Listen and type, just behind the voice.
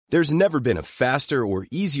There's never been a faster or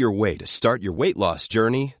easier way to start your weight loss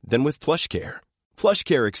journey than with PlushCare.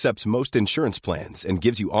 PlushCare accepts most insurance plans and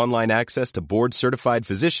gives you online access to board-certified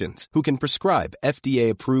physicians who can prescribe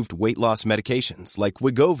FDA-approved weight loss medications like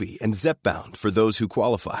Wegovy and Zepbound for those who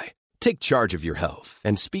qualify. Take charge of your health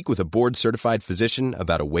and speak with a board-certified physician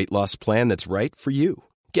about a weight loss plan that's right for you.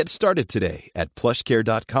 Get started today at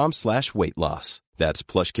plushcare.com/weight loss. That's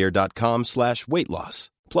plushcare.com/weight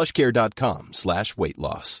loss. plushcare.com/weight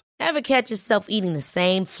loss. Ever catch yourself eating the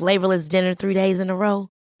same flavorless dinner 3 days in a row?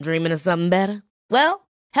 Dreaming of something better? Well,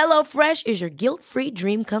 HelloFresh is your guilt-free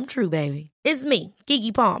dream come true, baby. It's me,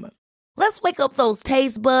 Keke Palmer. Let's wake up those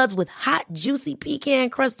taste buds with hot, juicy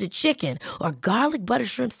pecan-crusted chicken or garlic butter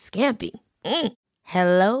shrimp scampi.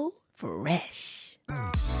 Hello Fresh.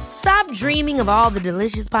 Stop dreaming of all the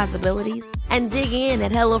delicious possibilities and dig in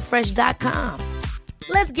at HelloFresh.com.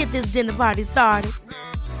 Let's get this dinner party started.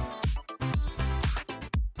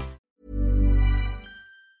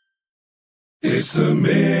 It's the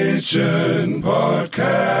Mission Podcast.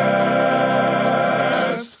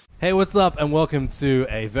 Hey, what's up? And welcome to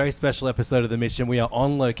a very special episode of The Mission. We are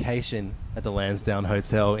on location at the Lansdowne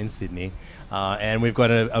Hotel in Sydney. And we've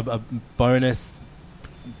got a bonus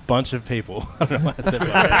bunch of people. I don't know why I said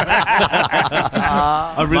bonus.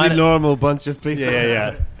 A really normal bunch of people.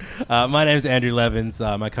 Yeah. My name's Andrew Levins.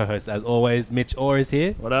 My co-host, as always, Mitch Orr is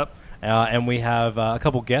here. What up? And we have a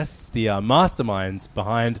couple guests, the masterminds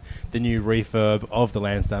behind the new refurb of the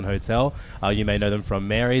Lansdowne Hotel. You may know them from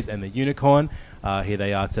Mary's and the Unicorn. Here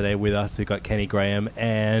they are today with us. We've got Kenny Graham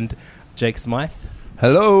and Jake Smyth.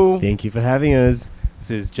 Hello. Thank you for having us. This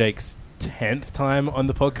is Jake's 10th time on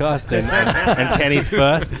the podcast and Kenny's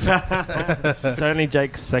first. It's only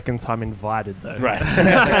Jake's second time invited, though. Right.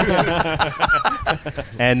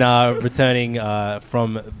 And returning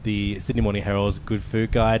from the Sydney Morning Herald's Good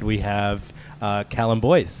Food Guide, we have Callan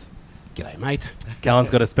Boys. G'day, mate.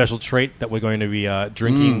 Callan's got a special treat that we're going to be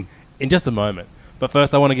drinking in just a moment. But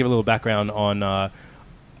first, I want to give a little background on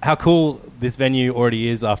how cool this venue already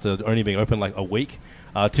is after only being open like a week.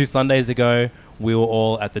 2 Sundays ago, we were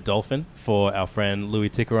all at the Dolphin for our friend Louis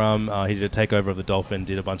Tickerum. He did a takeover of the Dolphin,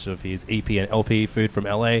 did a bunch of his EP and LP food from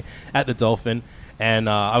LA at the Dolphin. And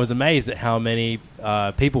I was amazed at how many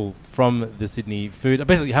people from the Sydney food,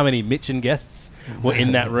 basically how many Mitchin guests were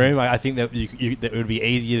in that room. I think that that it would be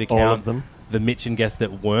easier to count all of them. The Mitchin guests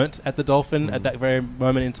that weren't at the Dolphin at that very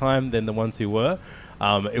moment in time than the ones who were.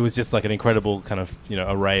 It was just like an incredible kind of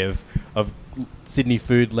array of Sydney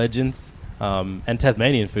food legends. And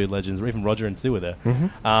Tasmanian food legends, or even Roger and Sue were there.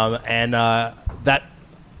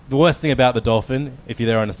 The worst thing about the Dolphin, if you're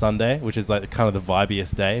there on a Sunday, which is like kind of the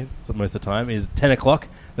vibiest day most of the time, is 10 o'clock,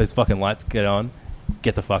 those fucking lights get on,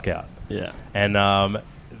 get the fuck out. Yeah. And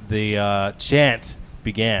the chant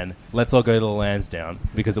began, let's all go to the Lansdowne,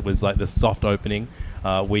 because it was like the soft opening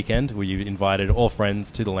weekend where you invited all friends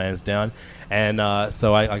to the Lansdowne. And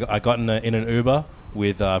so I got in an Uber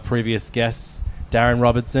with previous guests, Darren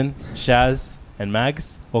Robertson, Shaz, and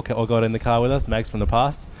Mags all got in the car with us. Mags from the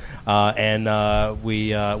past, and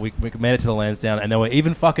we made it to the Lansdowne, and there were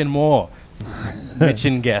even fucking more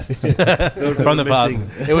Mitchin guests from the past.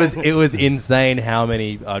 It was insane how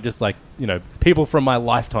many people from my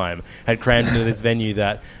lifetime had crammed into this venue.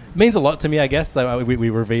 That means a lot to me, I guess. So we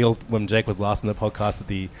revealed when Jake was last on the podcast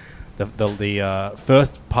that the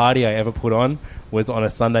first party I ever put on was on a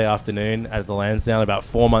Sunday afternoon at the Lansdowne about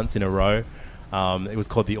 4 months in a row. It was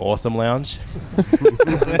called the Awesome Lounge.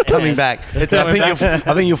 It's coming back. I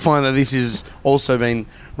think you'll find that this has also been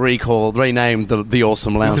renamed the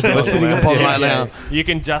Awesome Lounge. We're sitting upon right now. You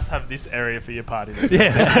can just have this area for your party.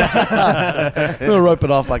 Yeah. We'll rope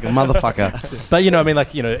it off like a motherfucker. But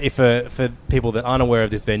if for people that aren't aware of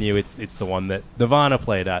this venue, it's the one that Nirvana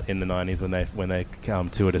played at in the 90s when they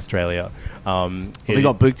toured Australia. They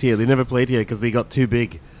got booked here. They never played here because they got too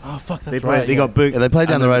big. Oh fuck, that's right. They got booked. Yeah, they played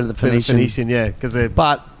down the road at the Phoenician. Yeah, because they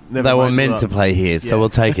were meant to play here, so we'll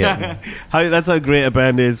take it. That's how great a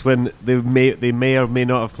band is when they may or may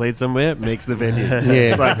not have played somewhere. Makes the venue. Yeah,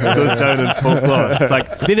 it's like it goes down in folklore. It's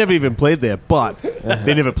like they never even played there, but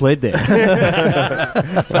they never played there.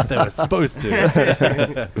 But they were supposed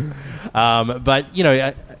to.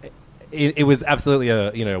 It was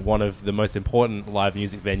absolutely one of the most important live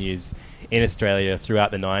music venues in Australia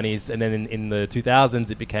throughout the 90s, and then in the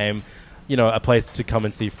 2000s it became a place to come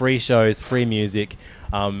and see free shows, free music,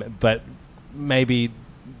 but maybe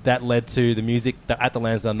that led to the music at the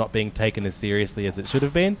Lansdowne not being taken as seriously as it should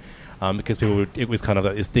have been, because it was kind of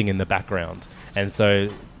this thing in the background. And so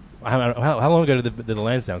how long ago did the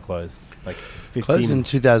Lansdowne close? Like 15. Closed in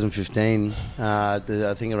 2015,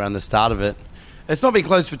 I think around the start of it. It's not been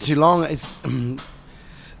closed for too long. It's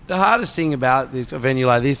The hardest thing about a venue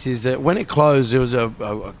like this is that when it closed, there was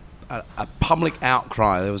a public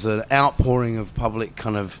outcry. There was an outpouring of public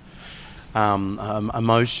kind of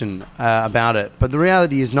emotion about it. But the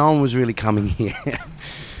reality is no one was really coming here.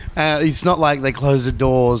 It's not like they closed the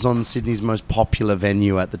doors on Sydney's most popular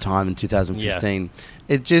venue at the time in 2015.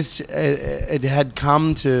 Yeah. It had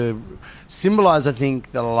come to symbolise, I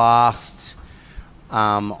think, the last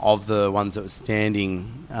of the ones that were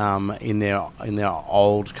standing in their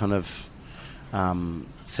old kind of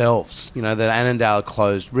selves. You know, the Annandale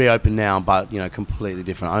closed, reopened now, but, you know, completely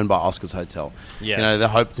different, owned by Oscar's Hotel. Yeah. You know, the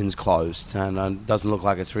Hopeton's closed and it doesn't look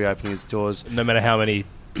like it's reopening its doors. No matter how many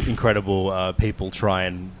incredible people try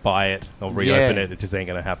and buy it or reopen it just ain't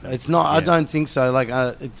going to happen. It's not. I don't think so. Like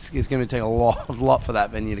it's going to take a lot for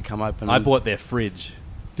that venue to come open. I bought their fridge.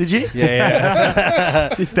 Did you?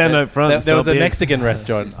 Yeah. Just stand up front. There was a Mexican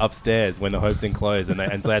restaurant upstairs when the Hopeton closed, and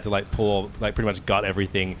so they had to like pretty much gut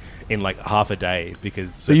everything in like half a day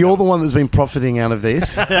because. So you're the one that's been profiting out of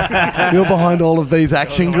this. You're behind all of these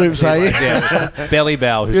action groups, are you? Yeah. Belly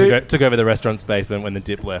Bow, who took over the restaurant space when the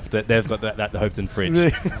Dip left. They've got that the Hopeton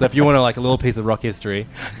fridge. So if you want like a little piece of rock history,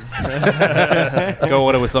 go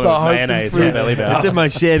order with some mayonnaise from Belly Bow. It's in my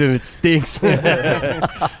shed and it stinks.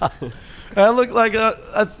 Look like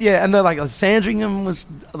and they're like Sandringham was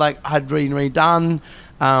like had been redone,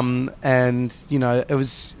 and you know it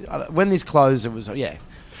was when this closed. It was it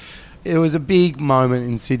was a big moment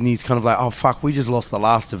in Sydney's kind of like, oh fuck, we just lost the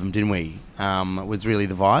last of them, didn't we? Was really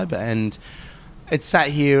the vibe, and it sat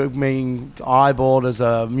here being eyeballed as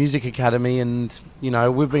a music academy, and you know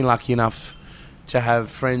we've been lucky enough to have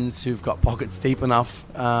friends who've got pockets deep enough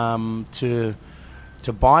to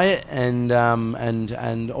buy it,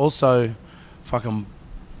 and also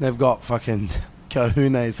they've got fucking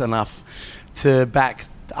cojones enough to back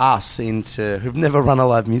us into who've never run a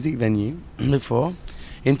live music venue before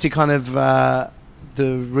into kind of the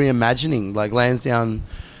reimagining, like Lansdowne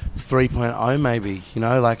 3.0 maybe, you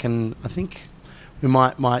know, like, and I think we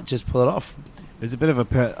might just pull it off. There's a bit of a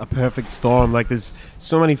perfect storm. Like there's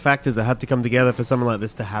so many factors that had to come together for something like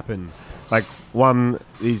this to happen. Like one,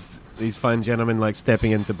 these fine gentlemen like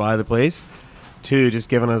stepping in to buy the place. Two, just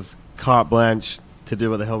giving us carte blanche to do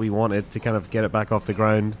what the hell we wanted to kind of get it back off the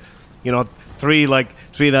ground. You know, three,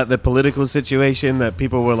 that the political situation that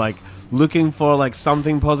people were like looking for like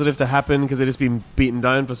something positive to happen because it has been beaten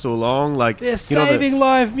down for so long. Like they're saving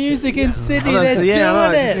live music in Sydney. They're doing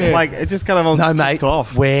it. Like it just kind of no, mate.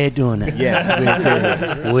 Off. We're doing it. Yeah, we're doing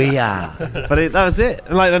it. We are. But that was it.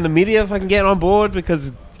 And like then the media fucking get on board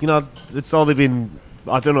because you know it's all they've been.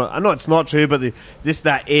 I don't know. I know it's not true, but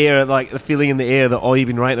that air, like the feeling in the air that all you've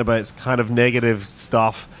been writing about is kind of negative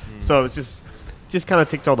stuff. So it's just kind of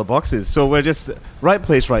ticked all the boxes. So we're just right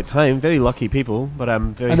place, right time. Very lucky people, but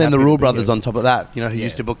I'm very. And then the Rule Brothers on top of that, you know, who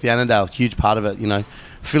used to book the Annandale, huge part of it. You know,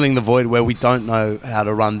 filling the void where we don't know how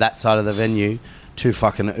to run that side of the venue. Two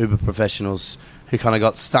fucking uber professionals who kind of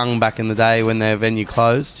got stung back in the day when their venue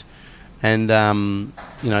closed, and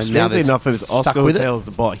you know, strangely enough, it was Oscar with Hotels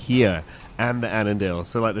bought here. And the Annandale.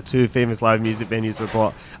 So like the two famous live music venues were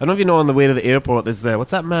bought. I don't know if you know on the way to the airport there's what's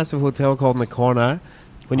that massive hotel called in the corner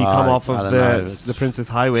when you come off of the Princess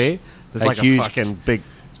Highway. There's like a fucking big...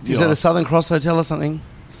 Is it the Southern Cross Hotel or something?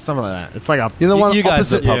 Something like that. It's like a... You know the one you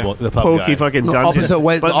guys opposite... the pub pokey guys. fucking dungeon.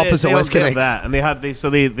 Opposite West Connect. That. And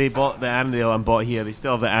they bought the Annandale and bought here. They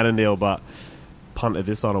still have the Annandale but punted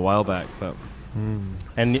this on a while back. But...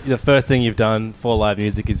 And the first thing you've done for live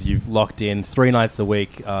music is you've locked in 3 nights a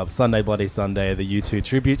week, Sunday Bloody Sunday, the U2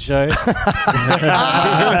 tribute show.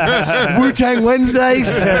 Wu-Tang Wednesdays.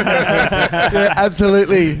 Yeah,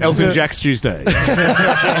 absolutely. Elton Jack's Tuesdays.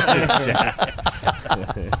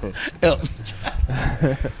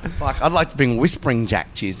 Fuck, I'd like to bring Whispering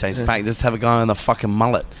Jack Tuesdays back. Just have a guy on the fucking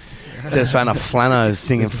mullet. Just found a flano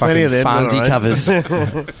singing fucking Farnsey covers.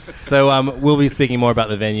 So we'll be speaking more about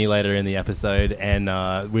the venue later in the episode, and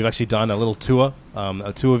we've actually done a little tour,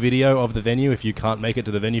 a tour video of the venue. If you can't make it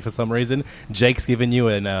to the venue for some reason, Jake's given you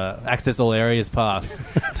an access all areas pass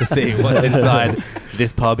to see what's inside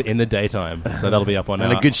this pub in the daytime. So that'll be up on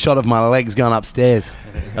and a good shot of my legs going upstairs.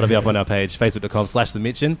 That'll be up on our page,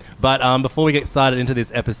 facebook.com/themitchin. But before we get started into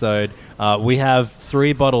this episode, we have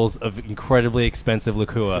 3 bottles of incredibly expensive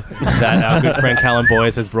liqueur that our good friend Callan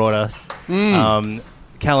Boys has brought us.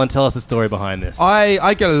 Callan, tell us the story behind this.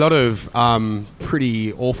 I get a lot of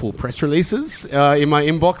pretty awful press releases in my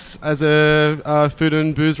inbox as a food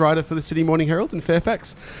and booze writer for the Sydney Morning Herald in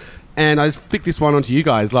Fairfax. And I flicked this one onto you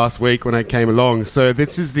guys last week when I came along. So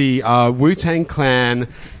this is the Wu-Tang Clan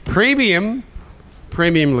Premium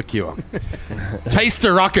premium liqueur. Taste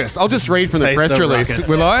the Ruckus. I'll just read from the Taste press the release. Ruckus.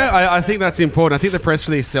 Will I? I think that's important. I think the press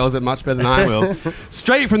release sells it much better than I will.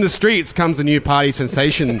 Straight from the streets comes a new party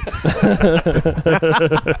sensation.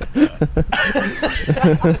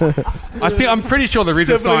 I'm pretty sure the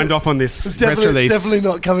RZA signed off on this press release. Definitely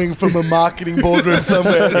not coming from a marketing boardroom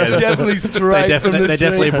somewhere. It's definitely straight from the They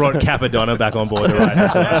definitely streets. brought Capadonna back on board.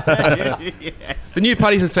 Right? The new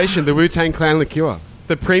party sensation, the Wu-Tang Clan liqueur.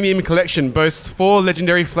 The premium collection boasts 4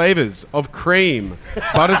 legendary flavors of cream,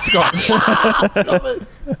 butterscotch,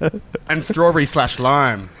 and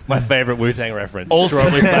strawberry/lime. My favorite Wu-Tang reference. All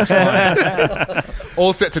Strawberry/lime.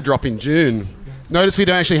 All set to drop in June. Notice we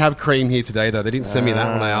don't actually have cream here today, though. They didn't send me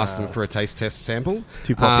that when I asked them for a taste test sample. It's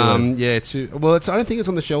too popular. Well, I don't think it's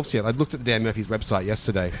on the shelves yet. I looked at Dan Murphy's website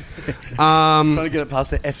yesterday. Trying to get it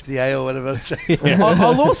past the FDA or whatever.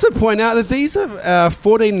 I'll also point out that these are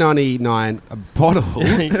 $14.99 a bottle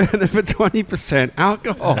and for 20%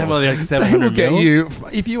 alcohol. And well, like They 700 will get mil. you,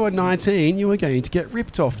 if you are 19, you are going to get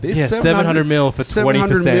ripped off this. Yeah, 700 mil for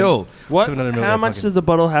 700 20%. mil. What? 700 mil How they're much fucking- does a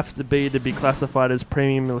bottle have to be classified as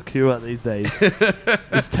premium liqueur these days?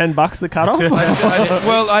 Is $10 the cutoff?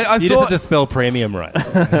 Well, I You just have thought to spell premium right.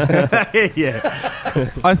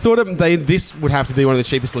 I thought this would have to be one of the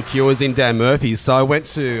cheapest liqueurs in Dan Murphy's, so I went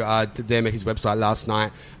to Dan Murphy's website last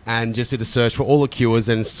night and just did a search for all liqueurs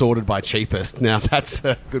and sorted by cheapest. Now that's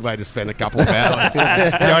a good way to spend a couple of hours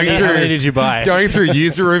How many did you buy? Going through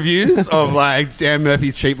user reviews of like Dan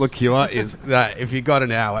Murphy's cheap liqueur is if you got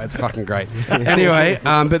an hour, it's fucking great. Anyway,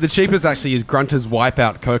 but the cheapest actually is Grunter's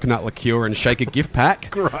Wipeout Coconut Liqueur and Shaker gift pack.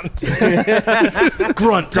 Grunt and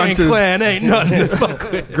Grunters. Clan ain't nothing to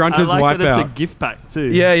fuck with. Grunter's I like that it's a Wipeout. gift pack too.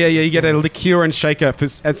 Yeah. You get a liqueur and shaker at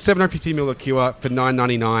 750ml liqueur for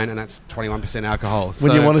 $9.99, and that's 21% alcohol.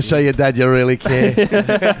 When you want to show your dad you really care. You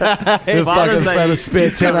fucking found a spare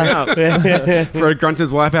tenner. for a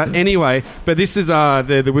Grunter's Wipeout. Anyway, but this is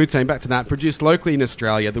the Wu-Tang, back to that, produced locally in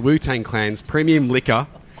Australia. The Wu-Tang Clan's premium liquor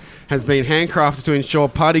has been handcrafted to ensure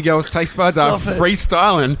party girls' taste buds are Stop it.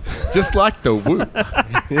 freestyling, just like the Wu.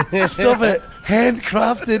 Stop it.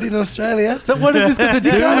 Handcrafted in Australia. So what is this got to do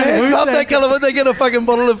You can't with handcraft Wu-Tang? that colour. Would they get a fucking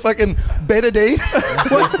bottle of fucking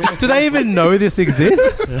betadine? Do they even know this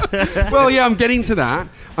exists? Well, yeah, I'm getting to that.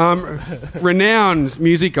 Renowned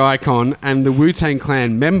music icon and the Wu-Tang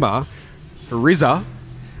Clan member, RZA,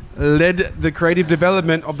 led the creative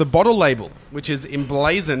development of the bottle label, which is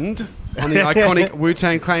emblazoned on the iconic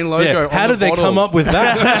Wu-Tang Clan logo. Yeah. on How the did they bottle. come up with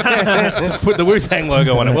that? Just put the Wu-Tang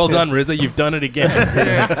logo on it. Well done, RZA. You've done it again.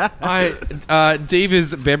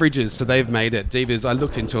 Divas Beverages, so they've made it. Divas, I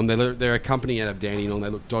looked into them. They're a company out of Dandenong, and they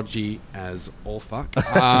look dodgy as all fuck.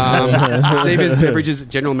 Divas Beverages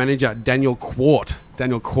General Manager Daniel Quart,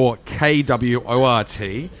 Kwort,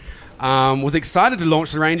 was excited to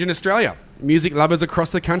launch the range in Australia. Music lovers across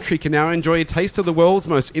the country can now enjoy a taste of the world's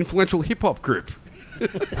most influential hip-hop group.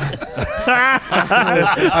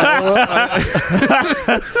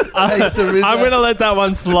 I'm going to let that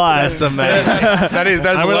one slide. That's amazing. That is I'm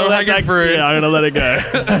gonna let low-hanging that, fruit. yeah, I'm going to let it go.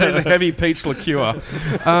 That is a heavy peach liqueur.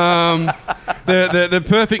 The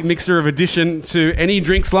perfect mixer of addition to any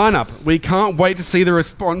drinks lineup. We can't wait to see the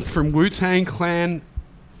response from Wu-Tang Clan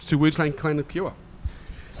to Wu-Tang Clan liqueur.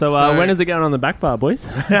 So when is it going on the back bar, boys?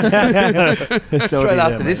 Straight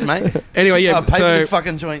after this, mate. Anyway, yeah, I'll pay for so this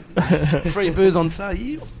fucking joint. Free booze on sale.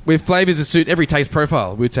 You. with flavours to suit every taste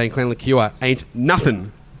profile, Wu-Tang Clan liqueur ain't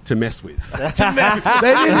nothing to mess with. They didn't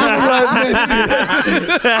even write mess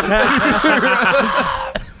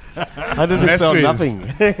I didn't Mess spell with. nothing.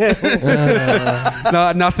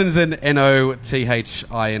 No, nothing's an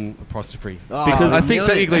N-O-T-H-I-N apostrophe. Because I think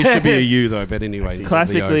technically it should be a U though, but anyway. it's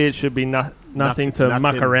Classically, the it should be nothing to Nothing.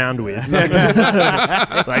 muck around with.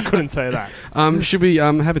 I couldn't say that. O. Should we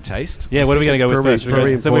have a taste? Yeah, what are we going to go with Very- first?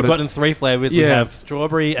 very So we've important. gotten 3 flavors. We Yeah. have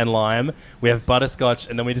strawberry and lime. We have butterscotch,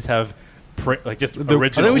 and then we just have original. I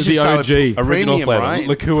think we should start with OG. Original premium, flavor, right?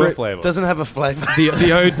 liqueur flavor. Doesn't have a flavour. The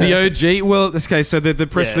OG. Well, okay. So the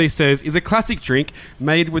press Yeah. release says is a classic drink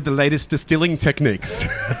made with the latest distilling techniques.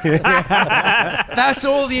 That's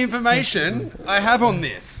all the information I have on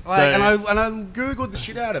this. And I googled the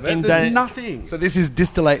shit out of it. In There's Dan- nothing. So this is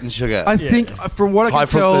distillate and sugar. I think from what I High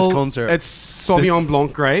can fructose tell, corn syrup. it's Sauvignon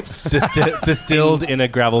Blanc grapes. Distilled in a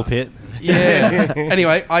gravel pit. Yeah.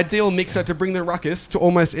 Anyway, ideal mixer to bring the ruckus to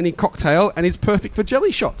almost any cocktail, and is perfect for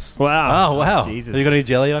jelly shots. Wow. Oh, wow. Jesus. Have you got any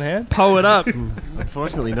jelly on hand? Pull it up.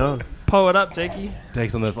 Unfortunately, no. Pull it up, Jakey.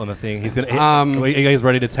 Takes on the thing. He's going to... Um, are you guys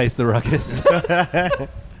ready to taste the ruckus?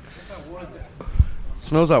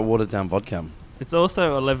 Smells like watered down vodka. It's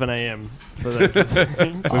also 11 a.m. for those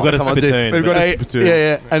listening. We've got a come on, dude. spittoon. We've got a Hey, spittoon.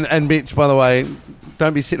 yeah. And Mitch, by the way,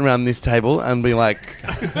 don't be sitting around this table and be like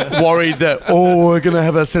worried that we're gonna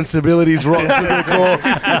have our sensibilities rocked to the core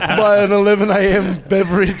by an 11 a.m.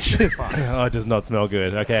 beverage. Oh, it does not smell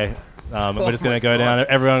good. Okay, we're just gonna go down.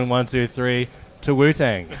 Everyone, 1, 2, 3, to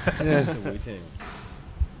Wu-Tang. Yeah. To Wu-Tang.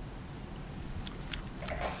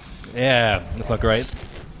 Yeah, that's not great.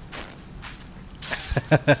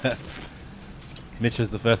 Mitch was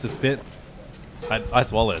the first to spit. I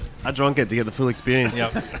swallowed. I drank it to get the full experience.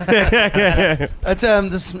 Yep. It's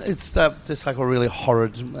just like a really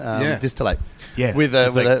horrid distillate. Yeah. With a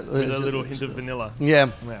little hint of vanilla. Yeah.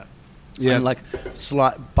 Yeah. And like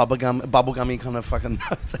slight bubblegummy kind of fucking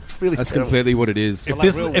notes. It's really That's terrible. completely what it is.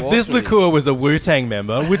 If this liqueur was a Wu-Tang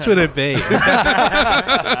member, which would it be?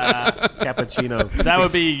 Cappuccino. That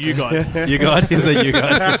would be you guys. You got is a you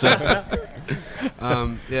got. For sure.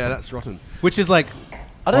 Yeah, that's rotten. Which is like,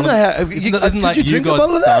 I don't know how. isn't like could you you drink a bottle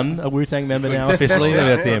God's of that? son a Wu-Tang member now officially? Maybe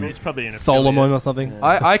that's him. He's probably an Solomon affiliate. or something.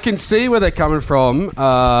 I can see where they're coming from.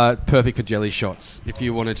 Perfect for jelly shots. If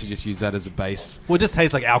you wanted to just use that as a base. Well, it just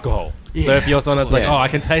tastes like alcohol. So if you're someone that's like, Yes. oh, I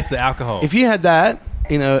can taste the alcohol. If you had that,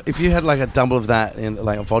 if you had like a double of that in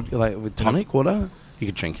like a vodka, like with tonic water, you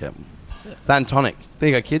could drink it. That and tonic. There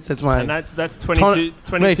you go, kids. That's my And that's 22%.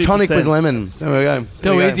 tonic with lemon. There we go.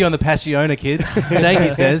 Go easy on the Passiona, kids. Jakey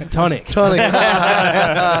says tonic. Tonic.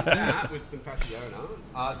 With some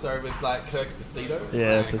Passiona. Sorry, with like Kirk's Pasito.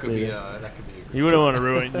 Yeah, that could be a You wouldn't want to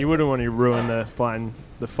ruin. You wouldn't want to ruin the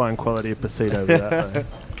fine quality of Pasito with that. Though.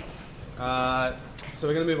 So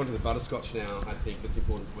we're going to move on to the butterscotch now. I think that's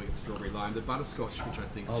important for the strawberry lime. The butterscotch, which I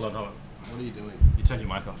think. Hold on. What are you doing? You turn your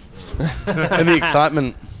mic off. And the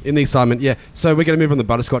excitement. In the excitement, yeah. So we're going to move on to the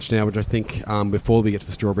butterscotch now, which I think before we get to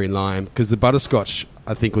the strawberry and lime, because the butterscotch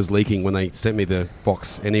I think was leaking when they sent me the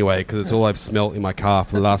box anyway, because it's all I've smelt in my car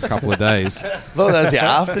for the last couple of days. Thought that was your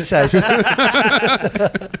aftershave.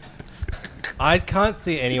 I can't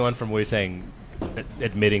see anyone from Wu-Tang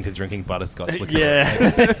admitting to drinking butterscotch liqueur. Yeah.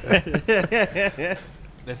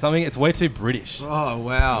 There's something. It's way too British. Oh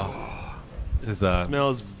wow! This is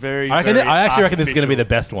Smells very. I actually reckon this is going to be the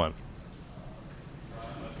best one.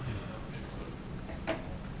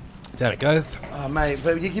 Down it goes. Oh, mate,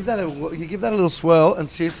 but you give that a little swirl, and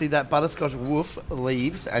seriously, that butterscotch woof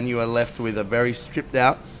leaves, and you are left with a very stripped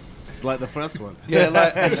out. Like the first one. Yeah,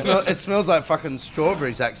 like it smells like fucking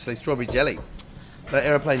strawberries. Actually, strawberry jelly. That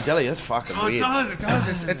aeroplane jelly. That's fucking weird. It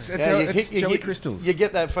does. It's jelly crystals. You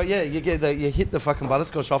get that. You hit the fucking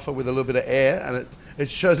butterscotch off it with a little bit of air, and it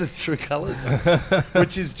shows its true colours,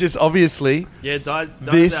 which is just obviously. Yeah,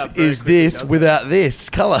 this is this without this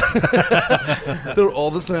colour. They're all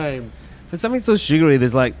the same. For something so sugary,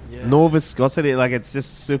 there's like no viscosity. Like it's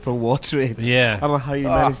just super watery. Yeah. I don't know how you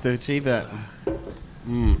managed to achieve that.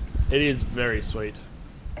 It is very sweet.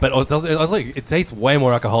 But also, it tastes way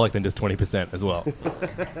more alcoholic than just 20% as well.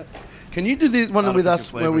 Can you do this one with us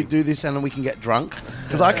Artificial where we flavouring. do this and we can get drunk?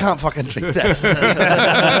 Because I can't fucking drink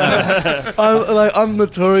that. I'm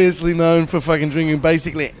notoriously known for fucking drinking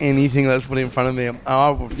basically anything that's put in front of me.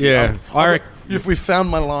 If we found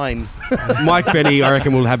my line. Mike Benny, I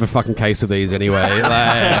reckon, will have a fucking case of these anyway.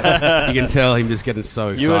 Like, you can tell him just getting so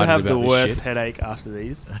excited You would have about the this worst shit. headache after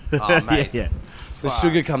these. Oh, mate. Yeah. The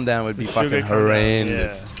sugar come down would be fucking sugar come down,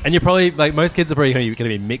 horrendous. And you're probably, like, most kids are probably going to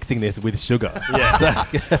be mixing this with sugar. Yeah.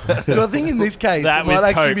 So I think in this case, That it might with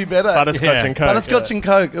actually Coke. be better. Butterscotch and Coke. Butterscotch yeah. and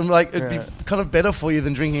Coke. I'm like, it'd be kind of better for you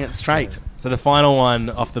than drinking it straight. So the final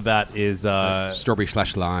one off the bat is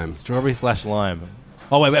Strawberry/lime. strawberry/lime.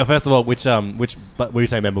 Oh, wait, first of all, which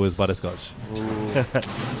Wu-Tang member was butterscotch?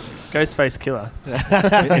 Ghostface Killer.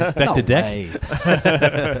 Inspector Deck?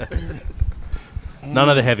 None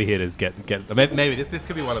of the heavy hitters get. Maybe this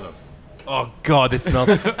could be one of them. Oh god, this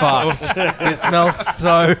smells fucked. It smells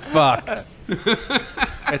so fucked.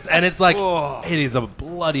 It's like it is a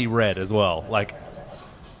bloody red as well. Like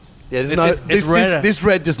Yeah, there's it's redder. this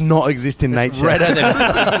red does not exist in nature. redder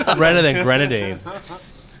than grenadine.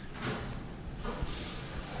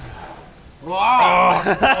 Oh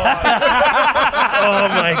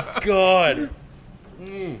my god.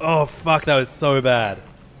 Oh fuck, that was so bad.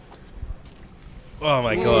 Oh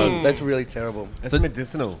my god. That's really terrible. It's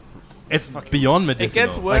medicinal. It's beyond It medicinal.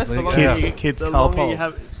 gets worse the longer Kids the Carl longer you Pole.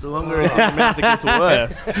 have, the longer it's in your mouth, it gets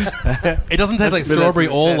worse. It doesn't taste like strawberry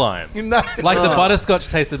or lime. No. Like the butterscotch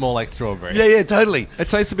tasted more like strawberry. Yeah, totally. It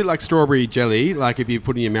tastes a bit like strawberry jelly, like if you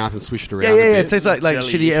put it in your mouth and swish it around. Yeah. a It bit. tastes like Jelly.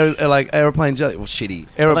 shitty like aeroplane jelly. Well, shitty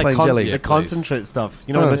aeroplane jelly. Yeah, The please. concentrate stuff.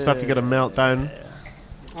 You know, the stuff you got to melt down.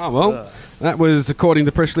 Oh well, that was according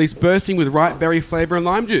to the press release, bursting with ripe berry flavour and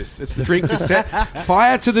lime juice. It's the drink to set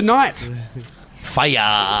fire to the night.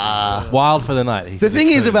 Fire. Wild for the night. The thing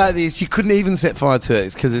is about this, you couldn't even set fire to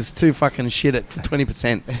it because it's too fucking shit at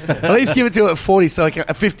 20%. At least give it to it at 40, so like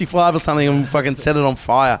at 55 or something, and fucking set it on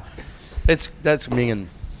fire. That's minging.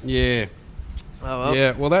 Yeah. Oh, well.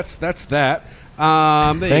 Yeah, well, that's that. There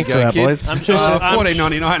Thanks you go, for that, kids. boys. I'm sure-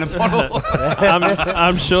 $14.99 a bottle.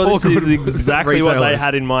 I'm sure All this good is exactly what they retailers.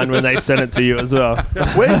 had in mind when they sent it to you as well.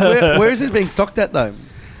 Where is this being stocked at though?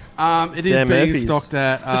 It is Dan being Murphy's. stocked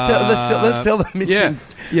at. Let's tell the Mitch Yeah, and,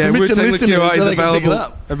 yeah. the Mitch Wu-Tang and listeners Liqueur where is they can pick it available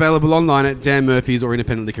up. available online at Dan Murphy's or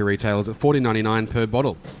independent liquor retailers at $14.99 per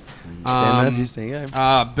bottle. Dan Murphy's thing,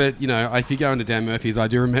 yeah. But if you go into Dan Murphy's, I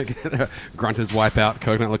do remember Grunters Wipeout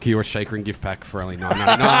Coconut Liqueur Shaker and gift pack for only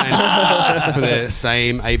 $9.99 for the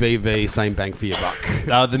same ABV, same bang for your buck.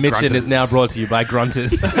 The Mission Grunters. is now brought to you by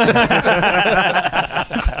Grunters.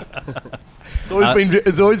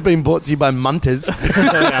 It's always been brought to you by Munters.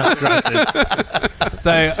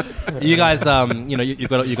 So, you guys, you've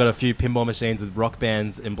got a few pinball machines with rock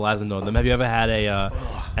bands emblazoned on them. Have you ever had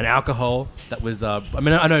an alcohol that was? I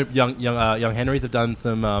know Young Henrys have done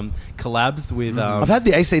some collabs with. I've had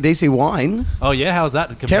the AC/DC wine. Oh yeah, how's that?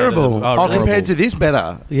 compared Terrible. To, Compared to this,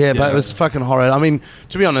 better. Yeah, but Yeah. it was fucking horrid. I mean,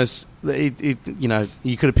 to be honest, you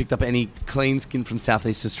could have picked up any clean skin from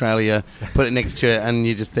Southeast Australia, put it next to it, and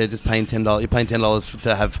they're just paying $10. You're paying $10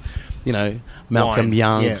 to have, Malcolm Wine.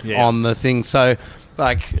 Young Yeah. on the thing. So,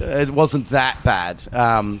 it wasn't that bad.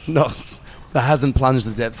 It hasn't plunged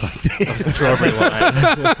the depths like this. strawberry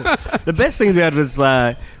wine. The best thing we had was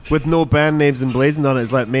with no brand names emblazoned on it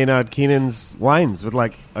is like Maynard Keenan's wines with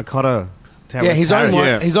like a Cotta. Yeah, his own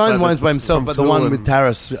wines by himself, From but the Tool one and- with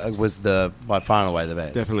Taris was by far and away the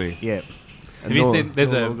best. Definitely. Yeah. Have you seen?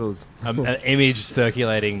 There's logos. an image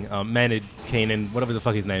circulating. Maynard Keenan, whatever the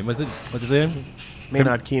fuck his name was. What's his name?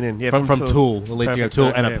 Maynard Keenan. Yeah, from Tool, the lead singer of Perfect Tool,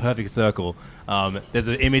 Circle, and a yeah. perfect circle. There's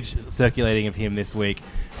an image circulating of him this week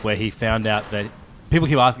where he found out that people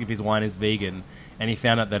keep asking if his wine is vegan, and he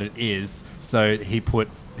found out that it is. So he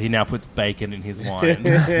now puts bacon in his wine.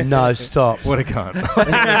 No, stop. What a cunt!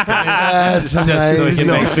 That's Just so he amazing. can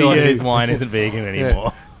make Not sure that for his you. wine isn't vegan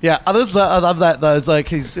anymore. Yeah, I love that though. It's like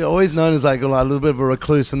he's always known as like a little bit of a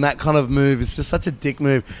recluse, and that kind of move is just such a dick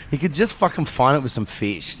move. He could just fucking find it with some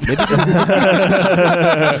fish. You could just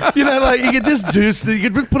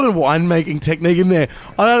put a winemaking technique in there.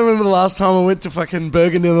 I don't remember the last time I went to fucking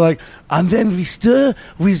Burgundy and they're like, and then we stir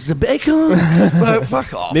with the bacon. Like,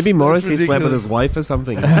 fuck off. Maybe That's Morrissey slept with ridiculous. his wife or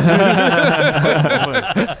something.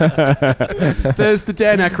 There's the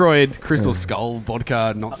Dan Aykroyd Crystal Skull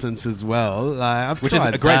vodka nonsense as well. Which is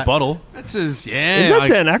a great bottle. That's just Is that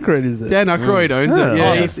Dan Aykroyd, is it? Dan Aykroyd owns it.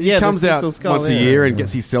 Yeah, Oh, he yeah, the comes out Crystal Skull, once a yeah. year and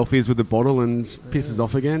gets his selfies with the bottle and pisses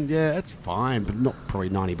off again. Yeah, that's fine, but not probably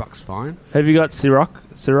 $90 fine. Have you got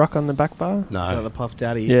Ciroc on the back bar? No. The Puff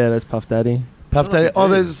Daddy. Yeah, that's Puff Daddy. Puff Daddy. Oh,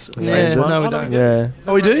 there's. Yeah, one. no, we Oh, don't. Yeah.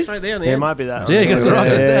 Oh, we do? It's right there on the Yeah, it end. might be that. Yeah, you got Yeah.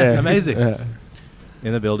 Ruckus Yeah. there. Amazing. Yeah.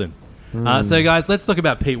 In the building. So, guys, let's talk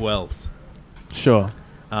about Pete Wells. Sure.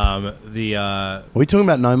 Are we talking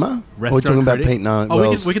about Noma? Or are we Restaurant talking about critic. Pete No? Oh,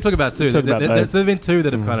 Wells? we can talk about two. Talk about both. There've been two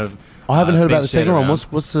that have kind of. I haven't heard been about the shared second one. around.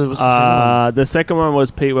 What's the second one? The second one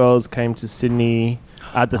was Pete Wells came to Sydney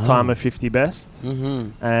at the time of 50 Best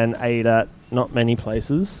and ate at not many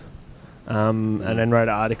places and then wrote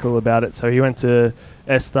an article about it. So he went to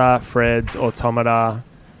Esther, Fred's, Automata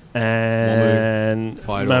and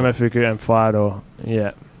Fyodor. Momofuku and Fyodor.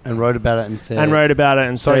 Yeah. And wrote about it and said. And wrote about it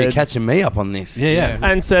and Sorry, said... you're catching me up on this. Yeah.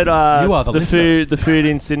 And said You are the listener. the food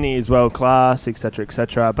in Sydney is world class, etc.,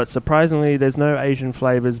 etc. But surprisingly, there's no Asian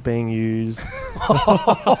flavors being used.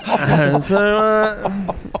 And so,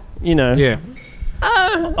 Yeah.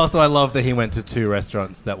 Also, I love that he went to two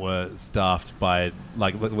restaurants that were staffed by,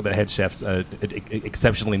 with the head chefs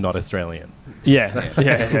exceptionally not Australian.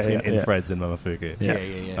 In Fred's and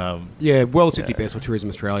Momofuku. Yeah, World's 50 Best or Tourism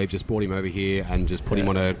Australia just brought him over here and just put him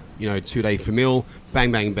on a 2-day famil.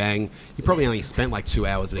 Bang, bang, bang. He probably only spent like 2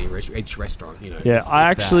 hours at each restaurant.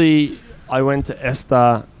 I went to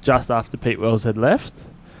Esther just after Pete Wells had left,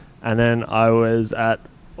 and then I was at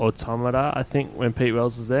Automata, I think, when Pete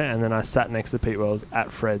Wells was there, and then I sat next to Pete Wells at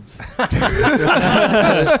Fred's.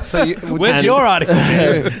 Where's your article?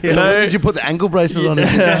 Where did you put the ankle braces on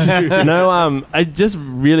him? No, it just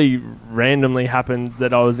really randomly happened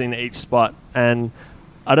that I was in each spot, and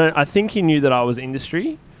I think he knew that I was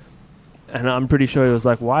industry, and I'm pretty sure he was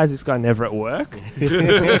like, "Why is this guy never at work?"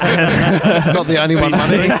 Not the only one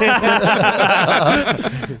money.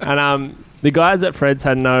 And the guys at Fred's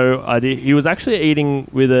had no idea. He was actually eating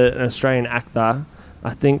with an Australian actor,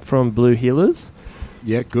 I think from Blue Heelers,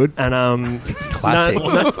 Yeah, good. And Classic.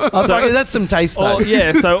 That's some taste, though.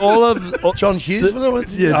 So all of John Hughes?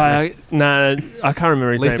 I can't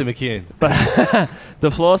remember his Lisa name. McKeon. But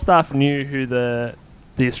the floor staff knew who the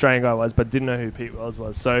Australian guy was, but didn't know who Pete Wells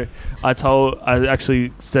was. So I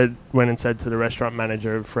actually went and said to the restaurant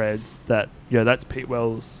manager of Fred's that, that's Pete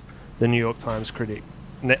Wells, the New York Times critic,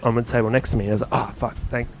 on the table next to me. I was like, oh fuck,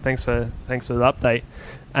 thanks for the update.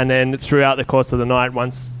 And then throughout the course of the night,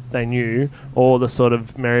 once they knew, all the sort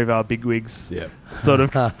of Maryvale bigwigs sort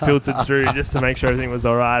of filtered through just to make sure everything was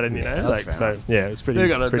all right. And it was pretty. They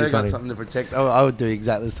got something to protect. I would do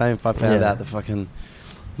exactly the same if I found out the fucking.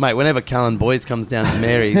 Mate, whenever Callan Boys comes down to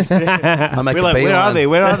Mary's, I make a beeline.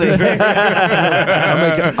 Where are they?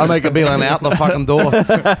 I make a beeline out the fucking door.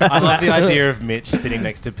 I love the idea of Mitch sitting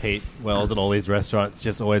next to Pete Wells at all these restaurants,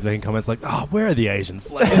 just always making comments like, "Oh, where are the Asian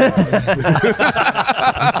flavors?"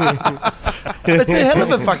 It's a hell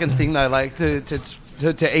of a fucking thing, though. Like to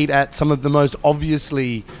eat at some of the most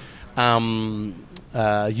obviously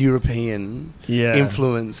European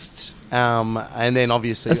influenced. And then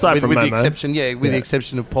obviously with the exception, the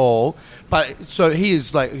exception of Paul, but so he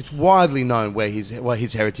is like it's widely known where his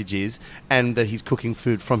heritage is, and that he's cooking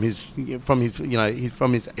food from his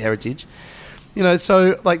heritage.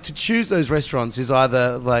 So like to choose those restaurants is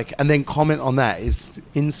either like and then comment on that is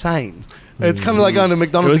insane. It's kind of like going to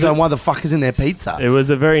McDonald's and going, why the fuck is in their pizza? It was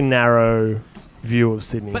a very narrow view of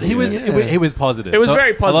Sydney. But he was positive. It was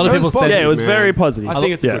very positive. A lot of people sent it was very positive. I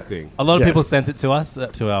think it's a good thing. A lot of people sent it to us,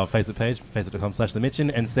 to our Facebook page, facebook.com/themitchin,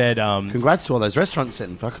 and said... congrats to all those restaurants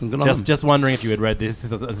then. Fucking good on them. Just wondering if you had read this.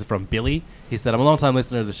 This is from Billy. He said, I'm a long-time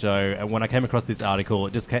listener to the show, and when I came across this article,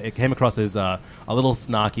 it came across as a little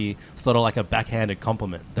snarky, sort of like a backhanded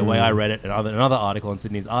compliment. The way I read it, another article on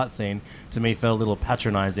Sydney's art scene, to me felt a little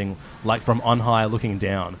patronising, like from on high looking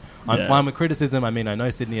down. I'm fine with criticism. I mean, I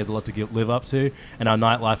know Sydney has a lot to live up to, and our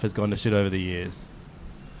nightlife has gone to shit over the years.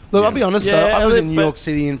 Look, I'll be honest, I was in New York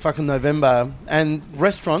City in fucking November, and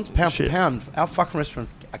restaurants, pound for pound, our fucking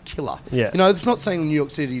restaurants are killer. Yeah. It's not saying New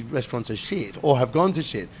York City restaurants are shit, or have gone to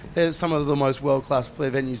shit. They're some of the most world-class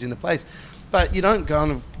venues in the place. But you don't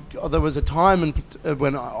there was a time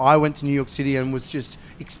when I went to New York City and was just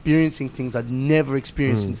experiencing things I'd never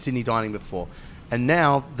experienced in Sydney dining before. And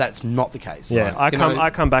now that's not the case. Yeah, I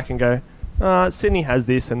come back and go, Sydney has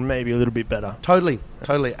this and maybe a little bit better. Totally.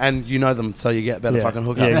 And you know them, so you get better fucking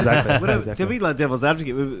hookups. Yeah, exactly. To be like devil's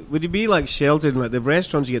advocate, would you be like sheltered in like the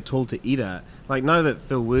restaurants you get told to eat at? Like know that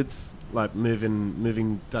Phil Wood's like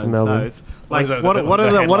moving down south. Like what are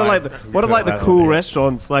the cool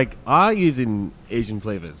restaurants like are using Asian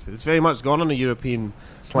flavors? It's very much gone on a European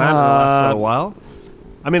slant in the last little while.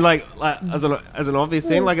 I mean, like as an obvious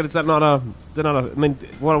thing, like is that not a? I mean,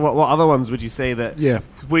 what other ones would you say that? Yeah.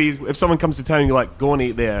 If someone comes to town, you're like, go and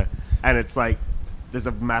eat there, and it's like there's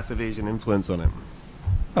a massive Asian influence on it.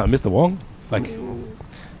 Oh, Mr. Wong, like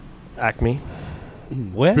Acme,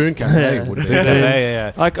 where? Boon Cafe would be.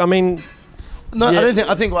 Yeah. Like, I mean. No, I don't think.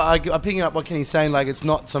 I think I'm picking up what Kenny's saying. Like, it's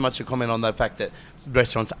not so much a comment on the fact that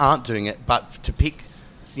restaurants aren't doing it, but to pick.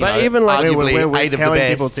 Even like we're eight of the telling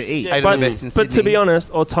best, people to eat. Eight of the best in Sydney. But to be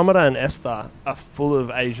honest, Automata and Esther are full of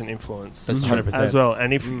Asian influence. That's 100%. As well.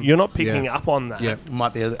 And if you're not picking up on that, it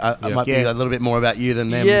might be a little bit more about you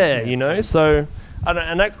than them. Yeah, So,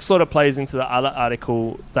 and that sort of plays into the other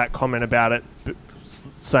article, that comment about it,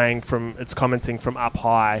 saying it's commenting from up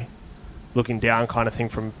high, looking down kind of thing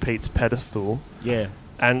from Pete's pedestal. Yeah.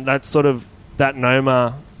 And that's sort of that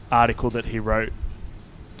Noma article that he wrote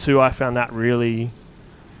too. I found that really.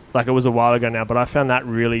 Like, it was a while ago now, but I found that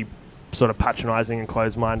really sort of patronising and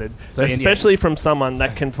closed-minded. So especially from someone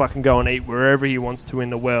that can fucking go and eat wherever he wants to in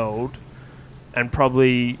the world and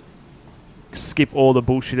probably skip all the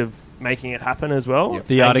bullshit of making it happen as well. Yep.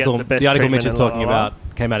 The article Mitch is talking about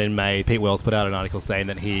came out in May. Pete Wells put out an article saying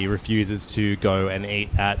that he refuses to go and eat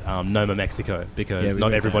at Noma, Mexico, because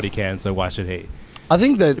not everybody can, so why should he? I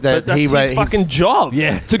think that that's his fucking job.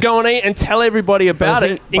 Yeah. To go and eat and tell everybody about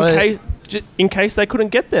it in case they couldn't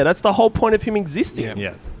get there. That's the whole point of him existing.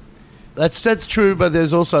 Yeah. That's true, but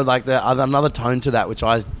there's also like another tone to that, which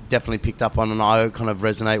I definitely picked up on and I kind of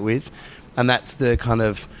resonate with, and that's the kind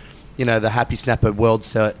of, the happy snapper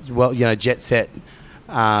jet set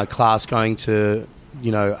class going to,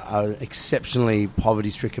 an exceptionally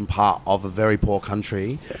poverty-stricken part of a very poor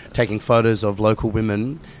country, taking photos of local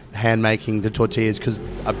women hand making the tortillas because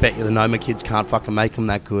I bet you the Noma kids can't fucking make them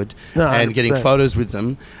that good, and getting photos with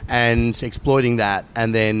them and exploiting that,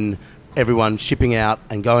 and then everyone shipping out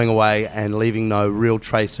and going away and leaving no real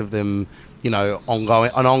trace of them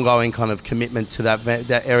ongoing kind of commitment to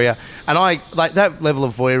that area. And I like that level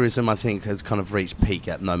of voyeurism. I think has kind of reached peak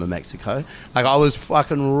at Noma, Mexico. Like I was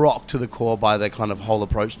fucking rocked to the core by their kind of whole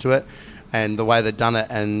approach to it, and the way they've done it,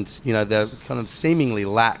 and their kind of seemingly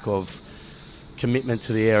lack of commitment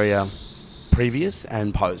to the area, previous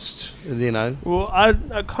and post. Well, I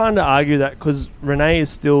kind of argue that because Renee is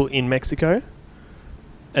still in Mexico,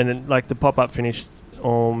 and then, like the pop-up finished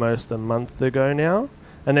almost a month ago now,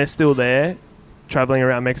 and they're still there, traveling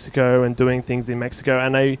around Mexico and doing things in Mexico,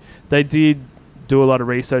 and they did do a lot of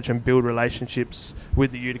research and build relationships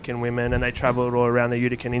with the Utica women, and they traveled all around the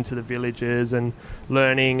Utica into the villages and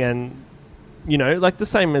learning, and like the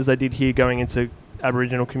same as they did here, going into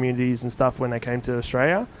Aboriginal communities and stuff when they came to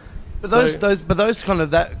Australia. But those kind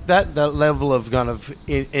of that level of kind of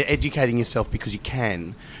educating yourself because you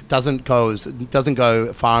can doesn't go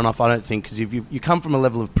far enough, I don't think, because if you come from a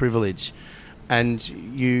level of privilege, and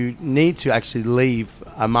you need to actually leave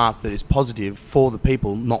a mark that is positive for the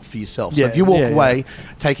people, not for yourself. So if you walk away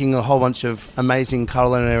taking a whole bunch of amazing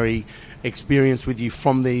culinary experience with you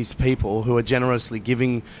from these people who are generously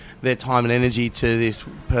giving their time and energy to this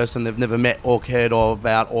person they've never met or cared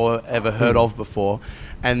about or ever heard of before,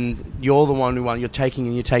 and you're the one you're taking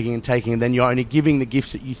and you're taking and taking, and then you're only giving the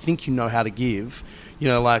gifts that you think you know how to give,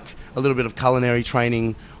 like a little bit of culinary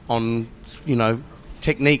training on,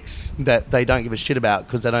 techniques that they don't give a shit about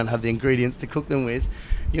because they don't have the ingredients to cook them with,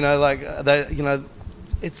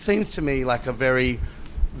 it seems to me like a very,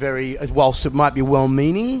 very, whilst it might be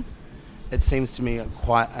well-meaning, it seems to me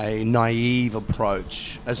quite a naive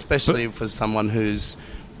approach, especially for someone who's,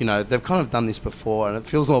 they've kind of done this before, and it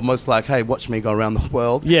feels almost like, hey, watch me go around the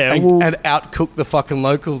world and outcook the fucking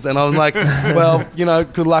locals. And I was like, well,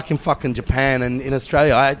 good luck in fucking Japan. And in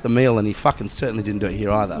Australia, I ate the meal, and he fucking certainly didn't do it here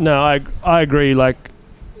either. No, I agree. Like,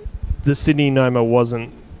 the Sydney Noma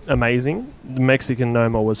wasn't amazing. The Mexican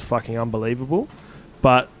Noma was fucking unbelievable.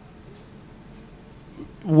 But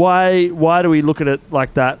why do we look at it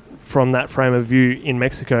like that from that frame of view in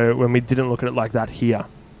Mexico when we didn't look at it like that here?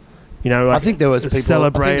 I think there was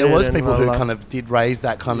people. Who like, kind of did raise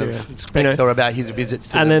that kind of spectre about his visits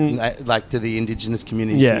to to the indigenous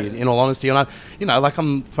communities. Yeah. Here, in all honesty, and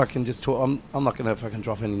I'm fucking just I'm not going to fucking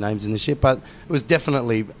drop any names in this shit, but it was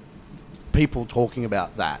definitely people talking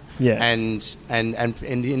about that. Yeah. And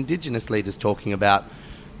the indigenous leaders talking about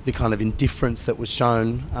the kind of indifference that was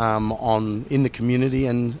shown in the community,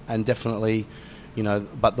 and definitely.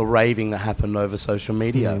 But the raving that happened over social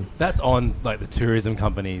media. That's on like the tourism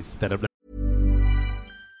companies that are.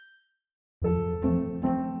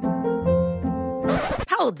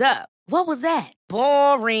 Hold up. What was that?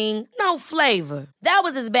 Boring. No flavor. That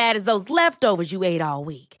was as bad as those leftovers you ate all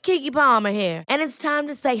week. Keke Palmer here. And it's time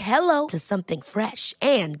to say hello to something fresh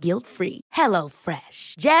and guilt-free. Hello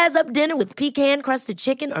Fresh. Jazz up dinner with pecan-crusted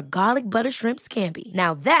chicken or garlic butter shrimp scampi.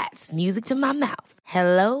 Now that's music to my mouth.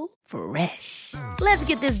 Hello Fresh. Let's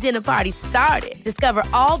get this dinner party started. Discover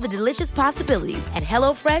all the delicious possibilities at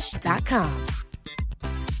HelloFresh.com.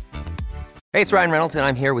 Hey, it's Ryan Reynolds, and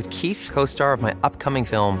I'm here with Keith, co-star of my upcoming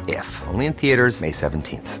film, If, only in theaters May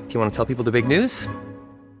 17th. Do you want to tell people the big news?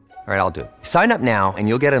 All right, I'll do it. Sign up now and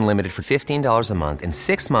you'll get unlimited for $15 a month and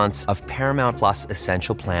 6 months of Paramount Plus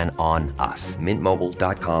Essential Plan on us.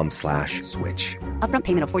 MintMobile.com/switch. Upfront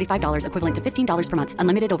payment of $45 equivalent to $15 per month.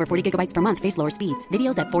 Unlimited over 40 gigabytes per month. Face lower speeds.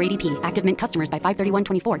 Videos at 480p. Active Mint customers by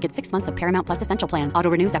 531.24 get 6 months of Paramount Plus Essential Plan.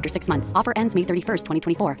 Auto renews after 6 months. Offer ends May 31st,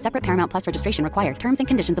 2024. Separate Paramount Plus registration required. Terms and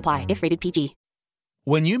conditions apply if rated PG.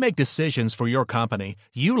 When you make decisions for your company,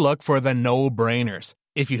 you look for the no-brainers.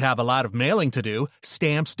 If you have a lot of mailing to do,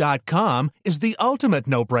 Stamps.com is the ultimate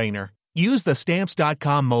no-brainer. Use the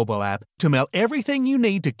Stamps.com mobile app to mail everything you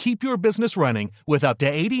need to keep your business running with up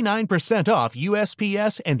to 89% off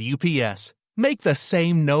USPS and UPS. Make the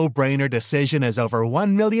same no-brainer decision as over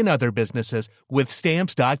 1 million other businesses with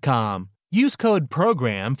Stamps.com. Use code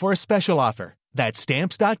PROGRAM for a special offer. That's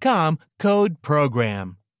Stamps.com, code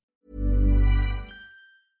PROGRAM.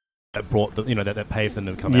 That brought that paved them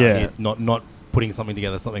to come out here, not putting something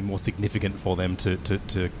together, something more significant for them to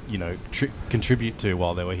contribute to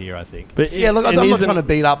while they were here, I think. But I'm not trying to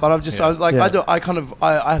beat up, but I'm just there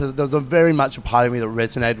was a very much a part of me that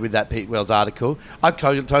resonated with that Pete Wells article. I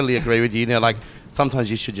totally agree with you. Sometimes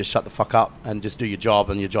you should just shut the fuck up and just do your job,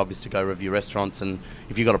 and your job is to go review restaurants, and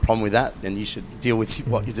if you've got a problem with that, then you should deal with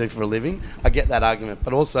what you do for a living. I get that argument,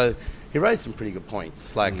 but also he raised some pretty good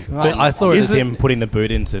points. I saw it as him putting the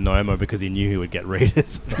boot into Noma because he knew he would get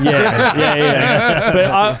readers. But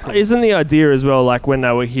isn't the idea as well, like when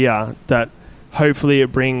they were here, that hopefully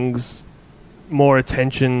it brings more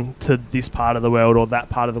attention to this part of the world or that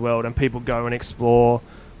part of the world, and people go and explore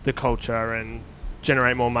the culture and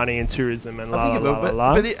generate more money in tourism and I think it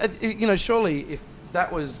will, but surely if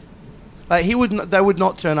that was like they would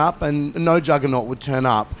not turn up, and no juggernaut would turn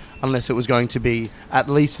up unless it was going to be at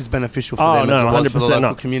least as beneficial for them as it was for the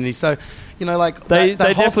local community. So, they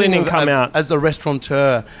definitely didn't come out as the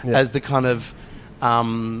restaurateur, as the kind of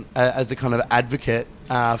advocate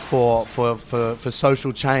for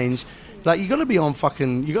social change. Like you got to be on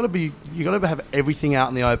fucking. You got to have everything out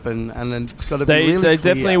in the open, and then it's got to be really clear. They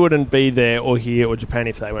definitely wouldn't be there or here or Japan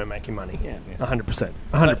if they weren't making money. Yeah, 100%.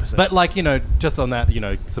 100%. But just on that,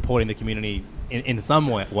 supporting the community in some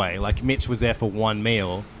way. Like Mitch was there for one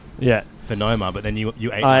meal. Yeah. For Noma, but then you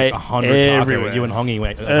ate like 100 tacos. You and Hongi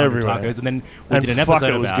ate 100 tacos, and then we did an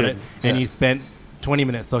episode about it. And you spent 20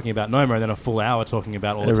 minutes talking about Noma, and then a full hour talking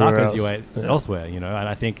about all the tacos you ate elsewhere. And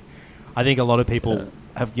I think a lot of people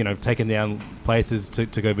have taken down places to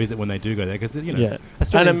go visit when they do go there, because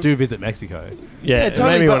Australians do visit Mexico. Yeah,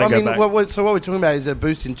 totally. But I mean, what we're talking about is a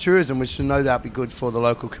boost in tourism, which should no doubt be good for the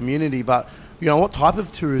local community. But what type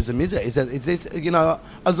of tourism is it? Is this? I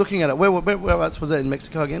was looking at it. Where else was it in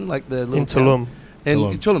Mexico again? Like the little in Tulum. In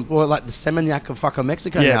Tulum, or like the Seminyak of fucking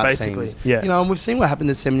Mexico now, basically. It seems. Yeah. And we've seen what happened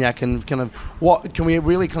to Seminyak, and kind of what can we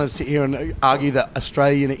really kind of sit here and argue that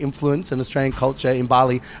Australian influence and Australian culture in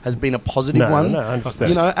Bali has been a positive one? No,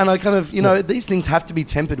 100%. And I kind of, these things have to be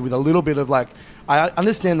tempered with a little bit of like, I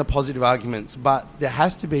understand the positive arguments, but there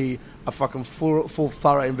has to be a fucking full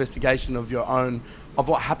thorough investigation of your own, of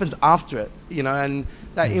what happens after it, and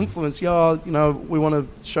that influence. We want to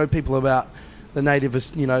show people about the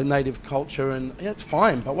native culture, and it's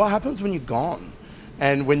fine. But what happens when you're gone,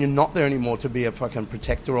 and when you're not there anymore to be a fucking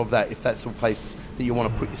protector of that, if that's the place that you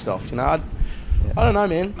want to put yourself? I don't know,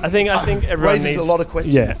 man. I think everyone raises a lot of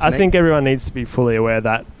questions. Yeah, I think everyone needs to be fully aware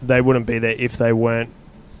that they wouldn't be there if they weren't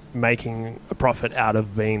making a profit out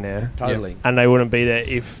of being there. Totally. And they wouldn't be there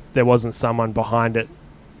if there wasn't someone behind it,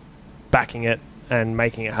 backing it, and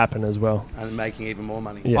making it happen as well. And making even more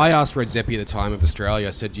money. Yeah. I asked Red Zeppi at the time of Australia,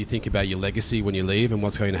 I said, do you think about your legacy when you leave and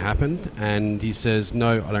what's going to happen? And he says,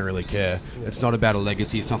 no, I don't really care. Yeah. It's not about a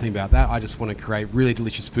legacy. It's nothing about that. I just want to create really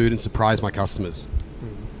delicious food and surprise my customers.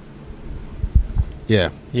 Yeah.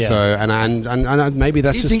 So, and maybe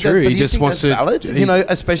that's just true. He just wants to... valid?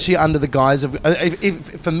 Especially under the guise of...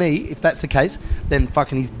 for me, if that's the case, then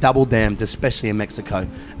fucking he's double damned, especially in Mexico.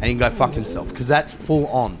 And he can go fuck himself, because that's full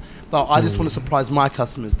on. But I just want to surprise my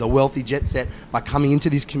customers, the wealthy jet set, by coming into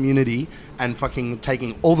this community and fucking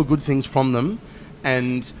taking all the good things from them,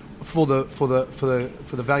 and for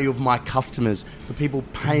the value of my customers, for people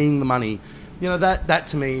paying the money. That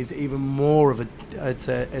to me is even more of a it's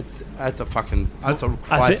a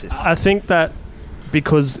crisis. I think that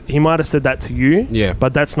because he might have said that to you,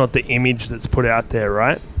 but that's not the image that's put out there,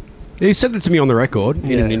 right? He said it to me on the record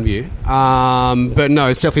in an interview, but no,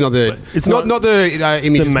 it's definitely not the. It's not the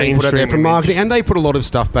image that's being put out there from marketing. And they put a lot of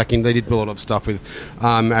stuff back in. They did put a lot of stuff with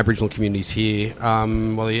Aboriginal communities here.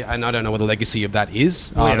 And I don't know what the legacy of that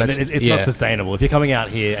is. It's not sustainable. If you're coming out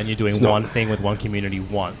here and you're doing one thing with one community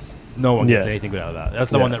once, no one gets anything good out of that. That's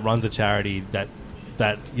someone that runs a charity that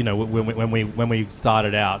when we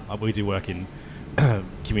started out, we do work in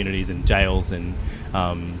communities and jails, and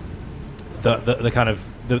the kind of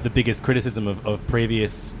the biggest criticism of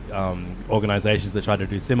previous organisations that tried to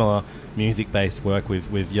do similar music-based work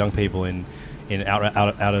with young people in out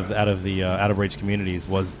of the out of reach communities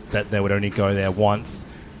was that they would only go there once,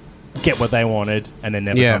 get what they wanted, and then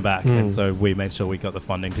never come back. And so we made sure we got the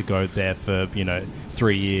funding to go there for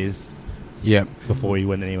 3 years. Yeah. Before he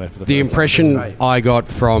went anywhere for the first impression time. I got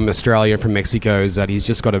from Australia and from Mexico is that he's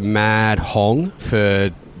just got a mad hong for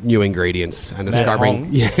new ingredients and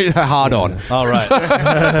discovering hard on. Oh right.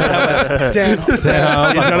 Dan he's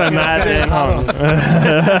got a mad Dan hong.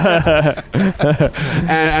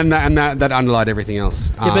 and that underlined everything else.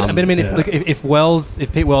 If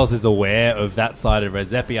Pete Wells is aware of that side of Red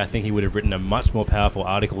Zeppi, I think he would have written a much more powerful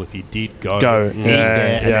article if he did go there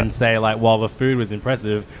and then say, like, while the food was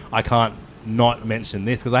impressive, I can't not mention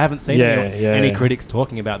this, because I haven't seen any critics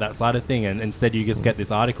talking about that side of thing, and instead you just get this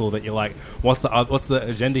article that you're like, what's the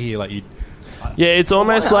agenda here? Like it's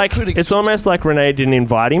almost like Renee didn't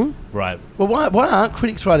invite him, right? Well, why aren't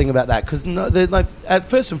critics writing about that? Because they're like,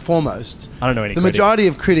 first and foremost, I don't know any. The majority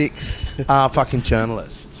of critics are fucking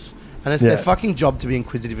journalists, and it's their fucking job to be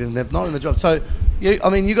inquisitive, and they're not in the job. So, you got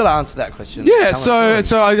to answer that question. Yeah. So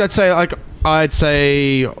I'd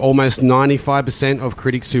say almost 95% of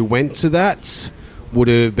critics who went to that would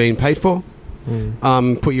have been paid for.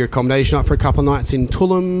 Put your accommodation up for a couple of nights in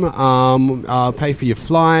Tulum. Pay for your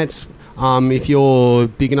flights. If you're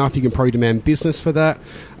big enough, you can probably demand business for that.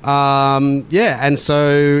 And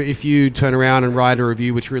so if you turn around and write a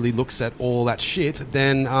review which really looks at all that shit,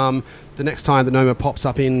 then the next time the Noma pops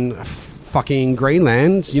up in fucking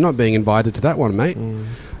Greenland, you're not being invited to that one, mate.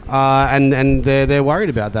 And they're worried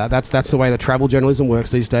about that. That's the way that travel journalism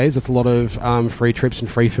works these days. It's a lot of free trips and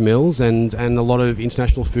free for meals, and a lot of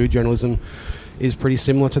international food journalism is pretty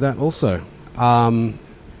similar to that also.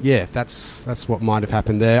 That's what might have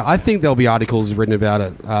happened there. I think there'll be articles written about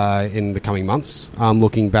it in the coming months,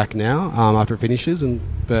 looking back now after it finishes.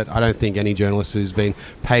 But I don't think any journalist who's been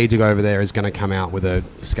paid to go over there is going to come out with a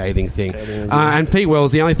scathing thing. And Pete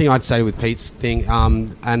Wells, the only thing I'd say with Pete's thing,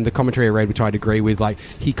 and the commentary I read, which I'd agree with, like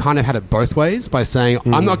he kind of had it both ways by saying,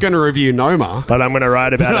 I'm not going to review Noma, but I'm going to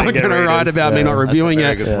write about it. I'm going to write about me not reviewing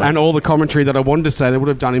it, and all the commentary that I wanted to say they would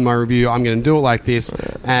have done in my review, I'm going to do it like this.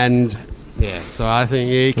 And so I think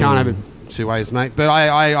you can't have it two ways, mate. But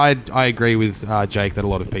I agree with Jake that a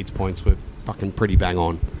lot of Pete's points were fucking pretty bang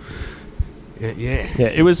on. Yeah.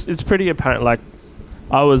 It's pretty apparent. Like,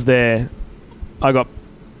 I was there.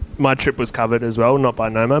 My trip was covered as well, not by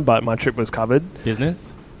Noma, but my trip was covered.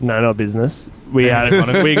 Business? No, not business. We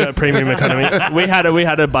got premium economy. We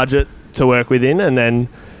had a budget to work within, and then,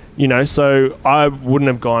 so I wouldn't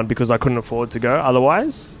have gone because I couldn't afford to go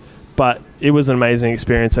otherwise. But it was an amazing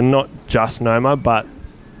experience, and not just Noma, but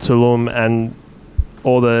Tulum and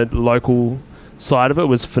all the local side of it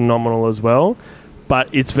was phenomenal as well.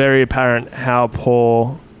 But it's very apparent how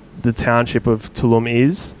poor the township of Tulum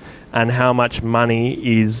is and how much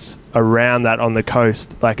money is around that on the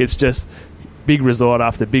coast. Like, it's just big resort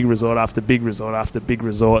after big resort after big resort after big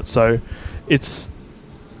resort. So it's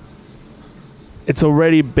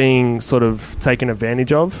already being sort of taken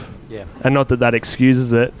advantage of. Yeah. And not that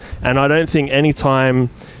excuses it. And I don't think any time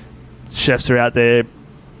chefs are out there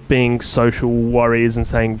being social warriors and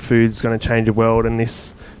saying food's going to change the world and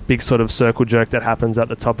this big sort of circle jerk that happens at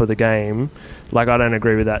the top of the game, like, I don't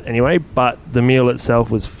agree with that anyway. But the meal itself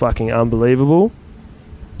was fucking unbelievable.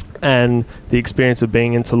 And the experience of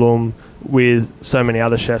being in Tulum with so many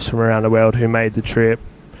other chefs from around the world who made the trip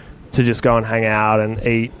to just go and hang out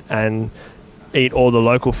and eat all the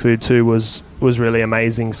local food too was really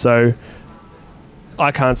amazing. So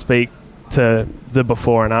I can't speak to the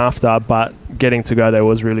before and after, but getting to go there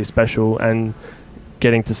was really special, and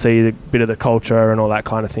getting to see the bit of the culture and all that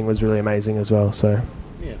kind of thing was really amazing as well. So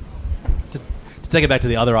to take it back to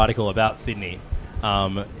the other article about Sydney,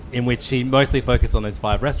 in which he mostly focused on those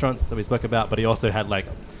 5 restaurants that we spoke about, but he also had a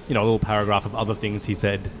little paragraph of other things he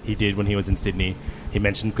said he did when he was in Sydney. He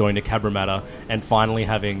mentions going to Cabramatta and finally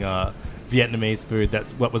having Vietnamese food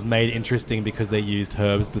that's what was made interesting because they used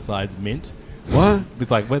herbs besides mint. What?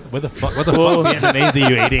 It's like, what the fuck Vietnamese are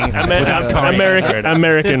you eating?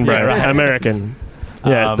 American, bro. Yeah, right. American.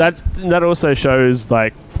 Yeah, that also shows,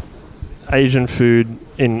 like, Asian food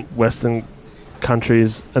in Western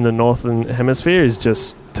countries in the Northern Hemisphere is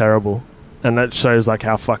just terrible. And that shows, like,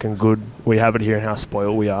 how fucking good we have it here and how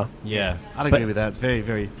spoiled we are. Yeah. I'd agree with that. It's very,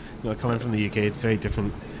 very, coming from the UK, it's very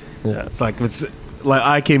different. Yeah. It's like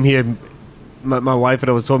I came here, my wife had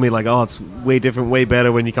always told me, like, oh, it's way different, way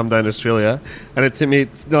better when you come down to Australia. And it, to me,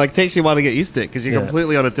 it takes you a while to get used to it because you're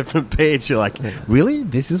completely on a different page. You're like, really?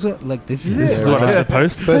 This is what I'm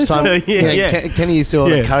supposed to First time, yeah. Kenny used to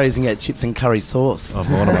order curries and get chips and curry sauce. Oh,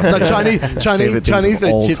 one of my Chinese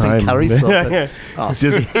food, chips and curry sauce.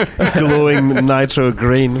 Just glowing nitro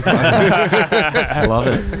green. I love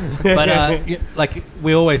it. But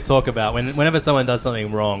we always talk about whenever someone does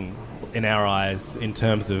something wrong in our eyes in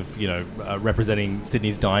terms of representing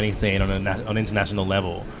Sydney's dining scene on international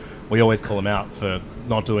level, we always call them out for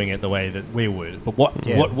not doing it the way that we would. But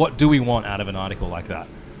what do we want out of an article like that?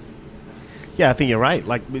 Yeah, I think you're right.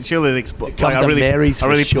 Like, surely a really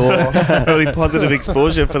positive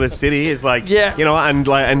exposure for the city is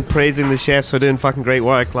and praising the chefs for doing fucking great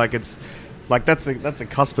work. Like, it's like that's the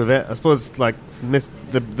cusp of it. I suppose, like,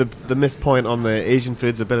 the miss point on the Asian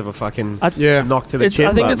food's a bit of a fucking knock to the chin.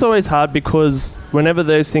 I think it's always hard because whenever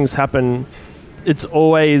those things happen, it's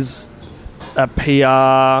always a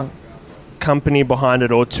PR company behind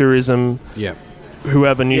it or tourism. Yeah.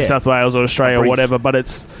 Whoever, New South Wales or Australia or whatever, but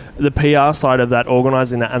it's the PR side of that,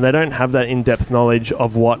 organising that, and they don't have that in-depth knowledge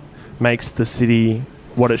of what makes the city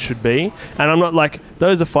what it should be. And I'm not like,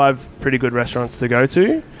 those are 5 pretty good restaurants to go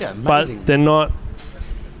to, but they're not.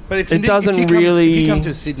 But if it doesn't if you come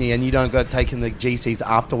to Sydney and you don't go taking the GCs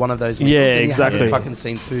after one of those meals, then exactly. You haven't fucking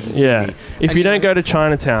seen food in Sydney. If you don't go to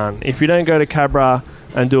Chinatown, if you don't go to Cabra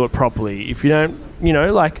and do it properly, if you don't,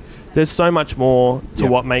 there's so much more to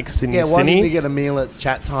what makes Sydney Yeah, why Sydney. didn't you get a meal at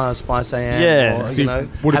Chat Tire Spice AM? Yeah. Or, See, you know,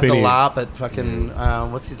 would have have the been here. LARP at fucking,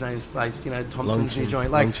 what's his name's place? You know, Thompson's new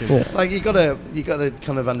joint. Like, Longchin. like you got to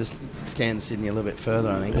kind of understand Sydney a little bit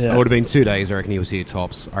further, I think. Yeah. It would have been 2 days. I reckon he was here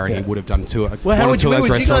tops. I reckon he would have done two. Well, how would you, where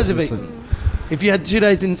would you guys have restaurants. eaten? If you had 2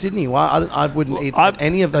 days in Sydney, why I wouldn't eat at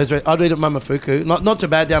any of those. I'd eat at Momofuku. Not to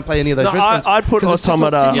bad downplay any of those restaurants. I'd put 'cause it's just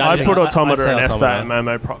not Automata. Sydney. I'd put I'd Automata say and Esther Automata. and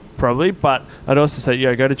Momo probably, but I'd also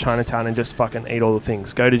say, go to Chinatown and just fucking eat all the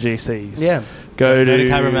things. Go to GC's. Yeah. Go to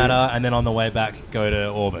Cabramatta, and then on the way back, go to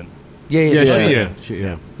Auburn. Yeah.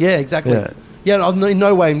 Yeah, exactly. Yeah. Yeah, I'm in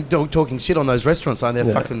no way talking shit on those restaurants. Like, they're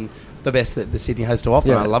Yeah. fucking the best that the Sydney has to offer.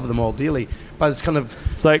 Yeah. And I love them all dearly. But it's kind of...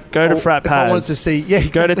 It's like go to Frat If I wanted Paz. to see... Yeah,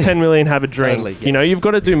 Go to exactly. 10 million, have a drink. Totally, yeah. You know, you've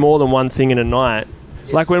got to do more than one thing in a night.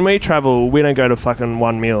 Like when we travel, we don't go to fucking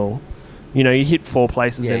one meal. You know, you hit 4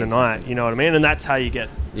 places Yeah, in a night. You know what I mean? And that's how you get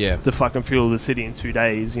the fucking feel of the city in 2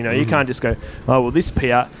 days. You know, you can't just go, oh, well, this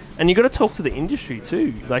PR... And you got to talk to the industry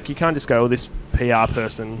too. Like, you can't just go, oh, this PR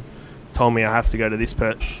person told me I have to go to this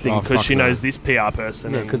thing because fuck she no. knows this PR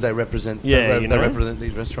person. Yeah, because they represent... Yeah, they you know. represent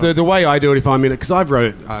these restaurants. The way I do it, if I'm in it, because I've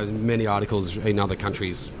wrote many articles in other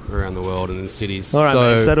countries around the world and in cities. All right,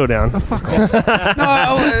 so mate, settle down. but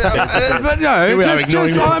no, we are ignoring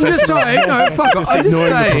just the I'm just saying, no, fuck off. I'm just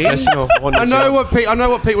saying. professional. I know what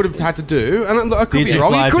Pete would have had to do, and I could Did be you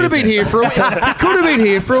wrong. fly He could have been business? here for he could have been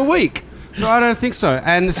here for a week. No, I don't think so.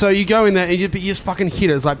 And so you go in there and you just fucking hit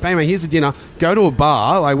it. It's like, bang, man, here's a dinner. Go to a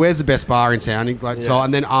bar. Like, where's the best bar in town?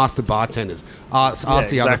 And then ask the bartenders. Ask the other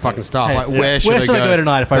exactly. fucking staff. Hey, like, where should Where should I go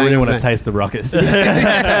tonight if I really Bang, want to bang. taste the Ruckus?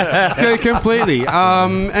 Yeah, completely.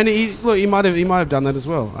 And he might have done that as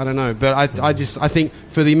well. I don't know, but I think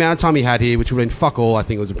for the amount of time he had here, which would have been fuck all, I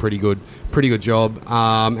think it was a pretty good job.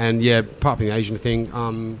 And yeah, apart from the Asian thing,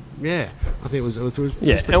 I think it was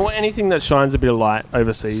Yeah, and anything that shines a bit of light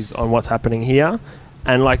overseas on what's happening here,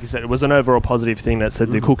 and like you said, it was an overall positive thing that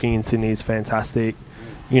said the cooking in Sydney is fantastic,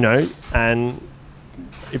 you know, and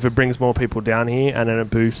if it brings more people down here and then it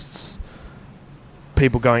boosts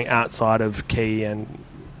people going outside of Key and,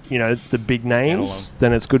 you know, the big names,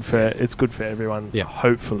 then it's good for everyone. Yeah.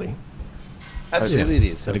 hopefully. Absolutely it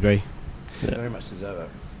is. I'd agree. Very much deserve it.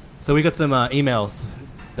 So we got some emails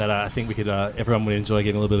that I think we could everyone would enjoy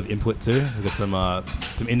getting a little bit of input to. We've got some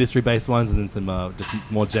industry-based ones and then some just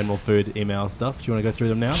more general food email stuff. Do you want to go through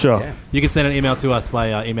them now? Sure. Yeah. You can send an email to us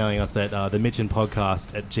by emailing us at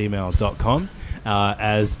themitchinpodcast@gmail.com,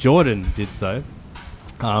 as Jordan did so.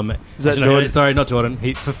 Is that Actually, no, Jordan? sorry, not Jordan.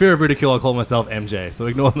 For fear of ridicule, I'll call myself MJ, so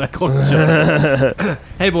ignore that call me Jordan.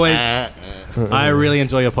 Hey, boys. I really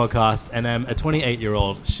enjoy your podcast and am a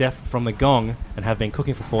 28-year-old chef from the Gong and have been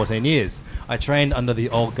cooking for 14 years. I trained under the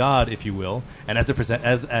old guard, if you will, and as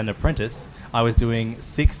an apprentice, I was doing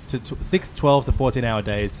 6 12 to 14-hour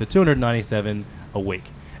days for $297 a week.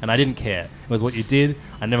 And I didn't care. It was what you did.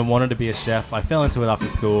 I never wanted to be a chef. I fell into it after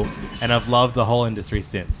school, and I've loved the whole industry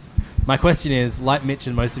since. My question is, like Mitch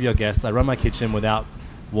and most of your guests, I run my kitchen without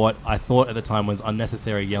what I thought at the time was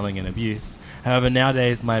unnecessary yelling and abuse. However,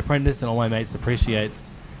 nowadays, my apprentice and all my mates appreciates,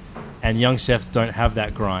 and young chefs don't have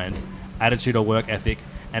that grind, attitude or work ethic,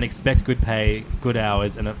 and expect good pay, good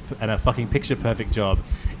hours, and a fucking picture-perfect job.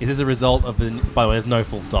 Is this a result of the... By the way, there's no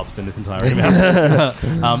full stops in this entire email.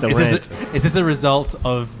 Is this a result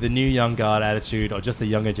of the new young guard attitude or just the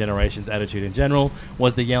younger generation's attitude in general?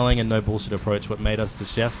 Was the yelling and no bullshit approach what made us the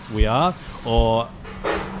chefs we are? Or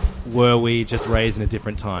were we just raised in a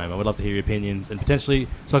different time? I would love to hear your opinions and potentially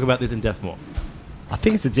talk about this in depth more. I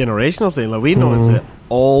think it's a generational thing. Like, we notice it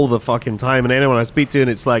all the fucking time. And anyone I speak to, and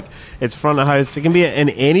it's like, it's front of house. It can be in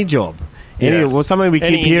any job. Well, something we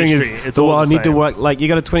keep hearing industry, is, it's well, all I the need to same. work. Like, you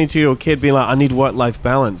got a 22-year-old kid being like, I need work-life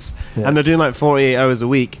balance. Yeah. And they're doing like 48 hours a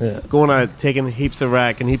week, Yeah. going out, taking heaps of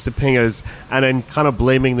rack and heaps of pingers, and then kind of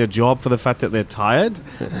blaming their job for the fact that they're tired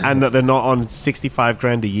and that they're not on 65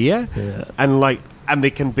 grand a year. Yeah. And they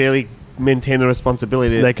can barely maintain the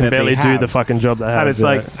responsibility. They can that barely they do have. the fucking job they have. And it's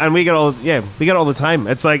like, and we get all the time.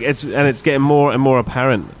 It's like it's getting more and more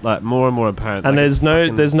apparent, like more and more apparent. and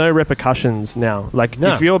like there's no repercussions now. Like,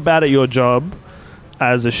 No. if you're bad at your job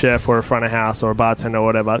as a chef or a front of house or a bartender or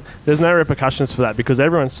whatever, there's no repercussions for that because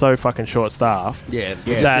everyone's so fucking short-staffed Yeah, you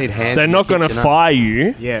just that need hands they're in not the going to kitchen, fire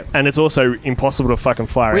you. Yeah. And it's also impossible to fucking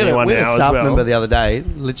fire We had anyone a now staff as well. member the other day.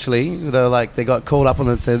 Literally, they were like, they got called up on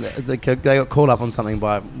they got called up on something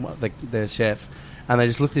by their chef, and they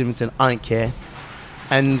just looked at him and said, "I don't care."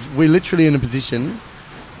 And we're literally in a position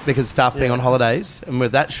because staff being on holidays, and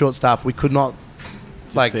with that short staff, we could not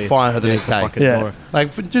say, fire her the "Yeah, next it's the day. fucking Yeah. door."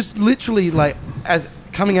 Like, for just literally, like, as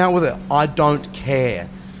coming out with it, I don't care.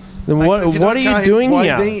 Then Like, what if you are don't you come doing why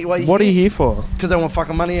here? What Are you here for? Because they want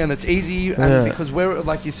fucking money and it's easy, and Yeah. because we're,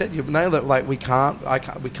 like you said, you nailed it. Like we can't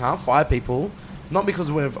fire people, not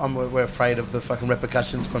because we're afraid of the fucking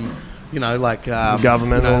repercussions from,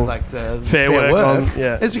 Government, you know, or like the fair work.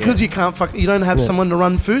 It's because you don't have someone to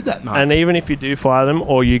run food that night. And even if you do fire them,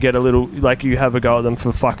 or you get a little, like you have a go at them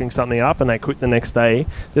for fucking something up and they quit the next day,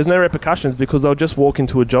 there's no repercussions because they'll just walk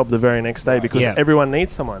into a job the very next day because everyone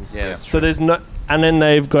needs someone. Yeah, that's so there's no, and then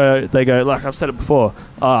they go, like I've said it before,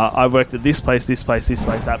 I've worked at this place,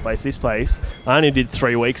 that place, this place. I only did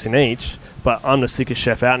 3 weeks in each, but I'm the sickest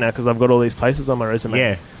chef out now because I've got all these places on my resume.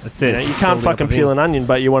 Yeah, that's it. You can't fucking peel an onion,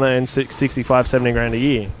 but you want to earn 65, 70 grand a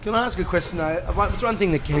year. Can I ask a question though? It's one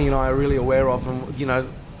thing that Kenny and I are really aware of,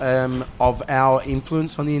 and of our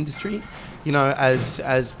influence on the industry.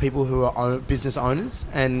 As people who are business owners,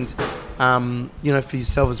 and for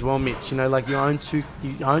yourself as well, Mitch. You own two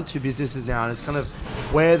businesses now, and it's kind of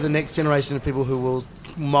where the next generation of people who will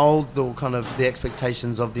mould the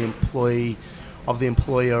expectations of the employee, of the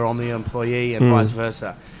employer on the employee, and vice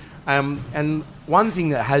versa. And one thing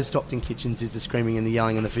that has stopped in kitchens is the screaming and the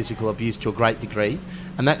yelling and the physical abuse to a great degree,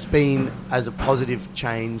 and that's been as a positive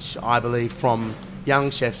change, I believe, from young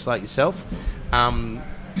chefs like yourself.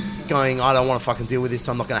 Going, I don't want to fucking deal with this,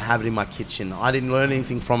 so I'm not going to have it in my kitchen. I didn't learn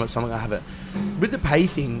anything from it, so I'm not going to have it. With the pay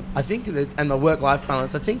thing, I think, and the work-life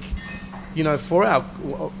balance, I think, for our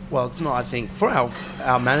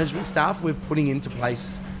management staff, we're putting into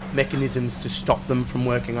place mechanisms to stop them from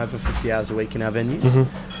working over 50 hours a week in our venues,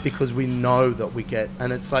 because we know that we get,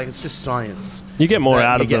 and it's just science. You get more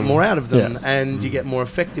out of them. You get more out of them, and you get more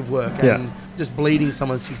effective work, and just bleeding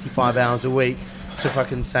someone 65 hours a week to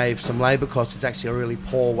fucking save some labour costs is actually a really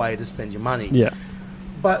poor way to spend your money. Yeah.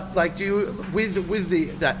 But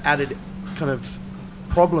with that added kind of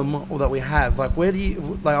problem that we have, where do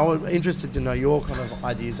you I'm interested to know your kind of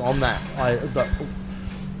ideas on that.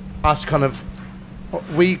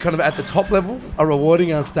 We kind of at the top level are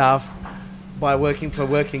rewarding our staff by by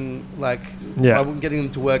getting them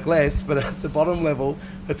to work less, but at the bottom level,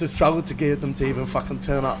 it's a struggle to get them to even fucking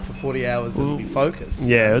turn up for 40 hours and be focused.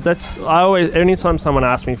 Yeah, anytime someone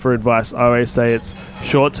asks me for advice, I always say it's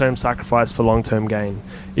short-term sacrifice for long-term gain.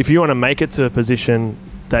 If you want to make it to a position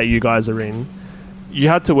that you guys are in, you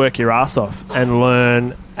have to work your ass off and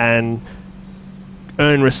learn and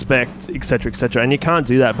earn respect, etc., etc. And you can't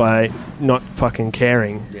do that by not fucking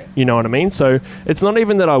caring. Yeah. You know what I mean? So it's not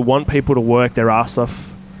even that I want people to work their ass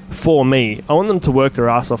off for me. I want them to work their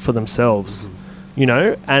ass off for themselves.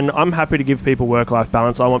 And I'm happy to give people work-life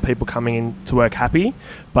balance. I want people coming in to work happy,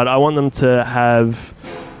 but I want them to have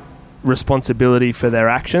responsibility for their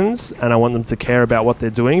actions, and I want them to care about what they're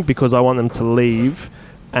doing, because I want them to leave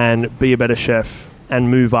and be a better chef and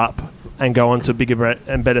move up and go on to bigger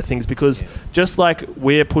and better things, because just like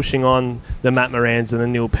we're pushing on the Matt Morans and the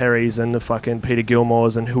Neil Perrys and the fucking Peter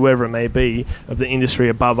Gilmores and whoever it may be of the industry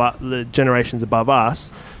above us, the generations above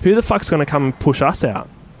us, who the fuck's going to come and push us out?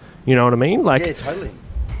 You know what I mean? Yeah, totally.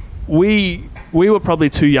 We were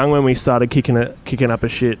probably too young when we started kicking up a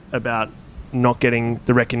shit about not getting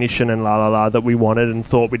the recognition and that we wanted and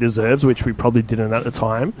thought we deserved, which we probably didn't at the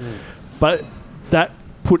time. But that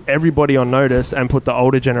put everybody on notice and put the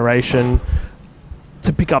older generation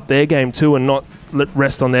to pick up their game too and not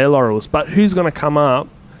rest on their laurels. But who's going to come up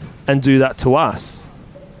and do that to us?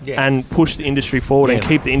 Yeah. And push the industry forward and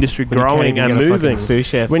keep the industry growing and moving. Sous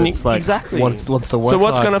chef exactly. What's the work so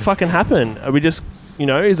what's going to fucking happen? Are we just,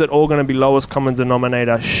 is it all going to be lowest common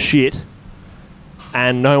denominator shit,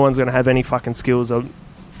 and no one's going to have any fucking skills or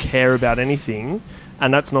care about anything,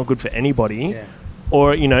 and that's not good for anybody? Yeah.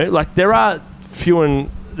 Or there are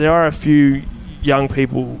a few young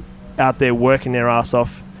people out there working their ass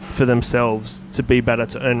off for themselves to be better,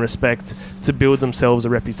 to earn respect, to build themselves a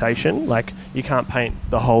reputation. You can't paint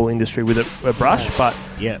the whole industry with a brush, but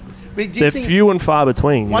they're few and far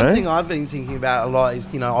between. One thing I've been thinking about a lot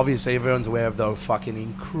is, obviously everyone's aware of the fucking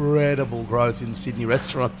incredible growth in Sydney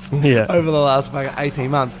restaurants over the last fucking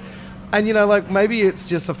 18 months. And, maybe it's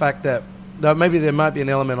just the fact that maybe there might be an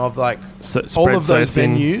element of all of those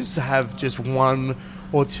venues have just one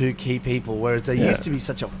or two key people, whereas there used to be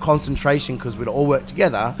such a concentration because we'd all work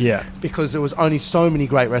together. Yeah. Because there was only so many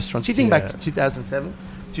great restaurants. You think back to 2007,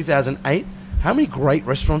 2008, how many great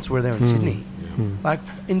restaurants were there in Sydney?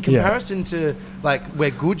 In comparison to where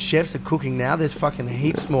good chefs are cooking now, there's fucking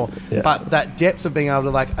heaps more. Yeah. But that depth of being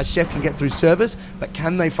able to a chef can get through service, but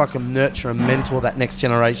can they fucking nurture and mentor that next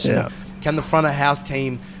generation? Yeah. Can the front of house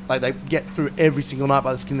team, they get through every single night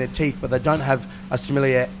by the skin of their teeth, but they don't have a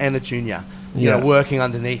sommelier and a junior? you know, working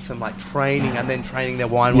underneath them, like training and then training their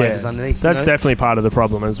wine waiters underneath. That's definitely part of the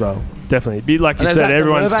problem as well. Definitely. Be like you said,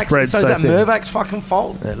 everyone spreads so so is that thin. Mervac's fucking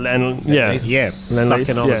fault?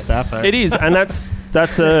 Sucking all the stuff out. It is, and that's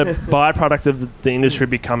a byproduct of the industry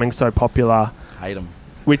becoming so popular. Hate them.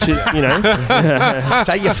 Which is, you know,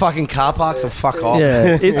 take your fucking car parks and fuck off.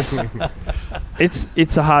 Yeah,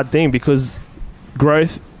 it's a hard thing because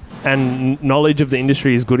growth and knowledge of the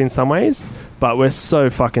industry is good in some ways, but we're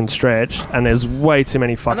so fucking stretched, and there's way too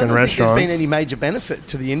many fucking restaurants. I don't think there's been any major benefit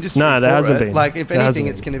to the industry. No, there hasn't been. Like, if anything,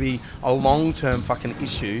 it's going to be a long-term fucking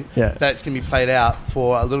issue that's going to be played out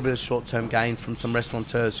for a little bit of short-term gain from some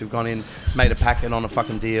restaurateurs who've gone in, made a packet on a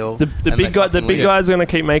fucking deal. The big guys are going to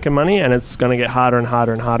keep making money, and it's going to get harder and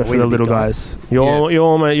harder and harder for the little guys.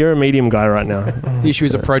 You're a medium guy right now. The issue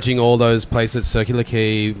is approaching all those places, Circular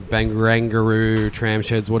Quay, Barangaroo, Tram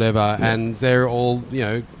Sheds, whatever, and they're all, you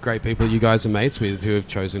know, great people you guys are mates with who have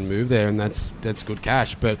chosen to move there, and that's good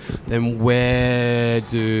cash. But then where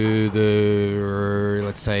do the,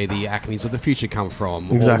 let's say, the Acmes of the future come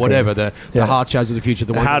from, or whatever, the Hartshads of the future,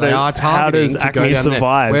 the ones that they are targeting to go down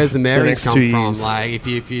there? Where's the Marys come from? Like,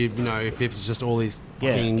 if it's just all these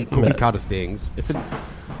fucking cookie cutter things, it's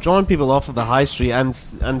drawing people off of the high street and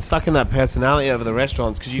sucking that personality out of the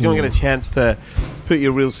restaurants, because you don't get a chance to put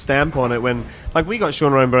your real stamp on it. When, like, we got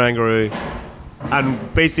shown around Barangaroo,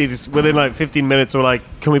 and basically just within like 15 minutes we're like,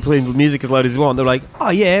 can we play music as loud as you want? They're like, oh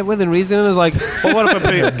yeah, within reason. And it's like, well, what if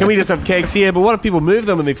can we just have cakes here? But what if people move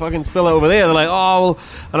them and they fucking spill it over there? They're like, oh well.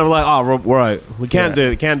 And I'm like, oh, we're out, we can't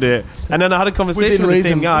do it. And then I had a conversation with the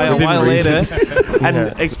same guy a while later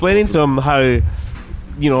and explaining to him how,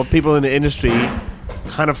 you know, people in the industry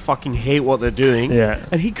kind of fucking hate what they're doing,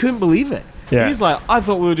 and he couldn't believe it. He's like, I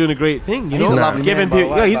thought we were doing a great thing, you know. He's a lovely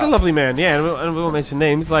man, he's a lovely man, and we won't mention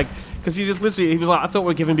names, like, because he just literally, he was like, I thought we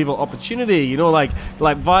were giving people opportunity, you know, like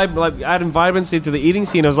vibe, like adding vibrancy to the eating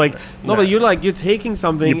scene. I was like, no, but you're taking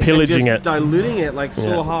something, you're pillaging and just diluting it like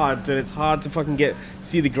so hard that it's hard to fucking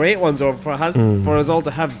see the great ones, or for us all to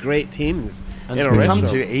have great teams. And it's become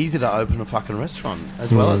too easy to open a fucking restaurant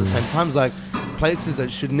as well. At the same time, it's like places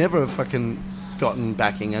that should never have fucking gotten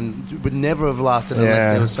backing and would never have lasted unless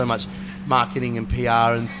there was so much marketing and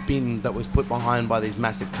PR and spin that was put behind by these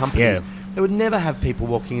massive companies. They would never have people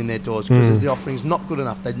walking in their doors because the offering's not good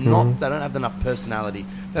enough. They don't have enough personality.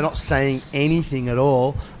 They're not saying anything at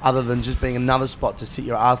all other than just being another spot to sit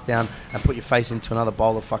your ass down and put your face into another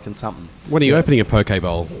bowl of fucking something. When are you opening a poke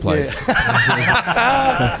bowl place?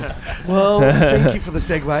 Well, thank you for the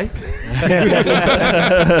segue.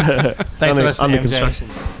 Thanks so much to MJ.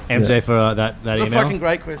 MJ for that email. A fucking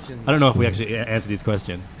great question. I don't know if we actually answered his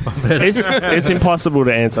question. It's impossible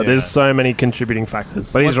to answer. There's so many contributing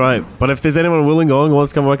factors. But he's right. But if there's anyone willing who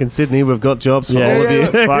wants to come work in Sydney, we've got jobs for all of you.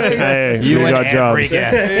 Hey, you we and got every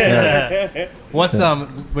jobs. guest. What's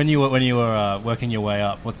when you were working your way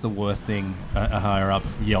up? What's the worst thing a higher up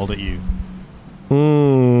yelled at you?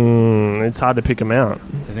 It's hard to pick them out.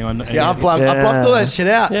 I blocked all that shit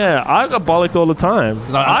out. Yeah, I got bollocked all the time.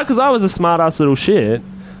 Because I was a smart ass little shit.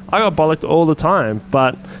 I got bollocked all the time,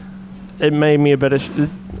 but it made me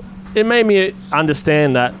it made me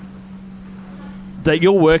understand that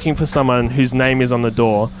you're working for someone whose name is on the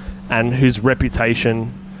door and whose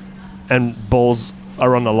reputation and balls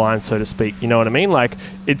are on the line, so to speak. You know what I mean? Like,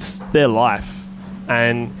 it's their life.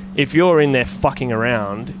 And if you're in there fucking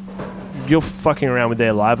around, you're fucking around with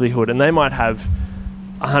their livelihood, and they might have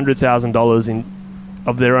 $100,000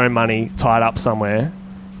 of their own money tied up somewhere,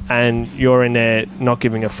 and you're in there not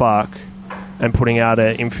giving a fuck and putting out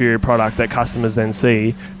an inferior product that customers then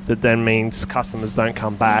see, that then means customers don't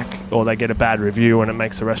come back, or they get a bad review and it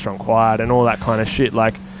makes the restaurant quiet and all that kind of shit.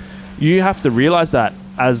 Like, you have to realize that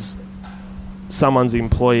as someone's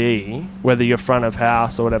employee, whether you're front of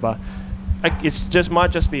house or whatever,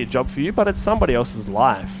 might just be a job for you, but it's somebody else's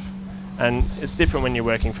life. And it's different when you're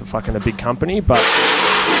working for fucking a big company, but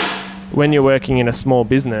when you're working in a small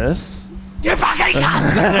business, you fucking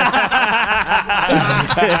cunt!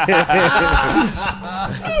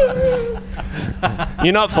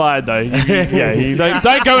 You're not fired though. You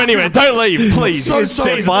don't go anywhere. Don't leave, please. So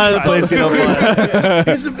sorry. He's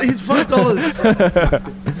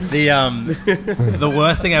 $5. The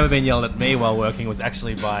worst thing ever been yelled at me while working was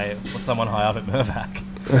actually by someone high up at Mervac.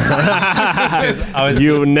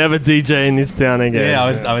 You'll never DJ in this town again. Yeah,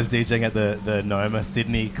 I was DJing at the Noma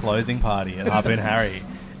Sydney closing party at Harper and Harry.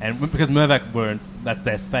 And because Mervac that's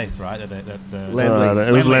their space, right? Land-lease.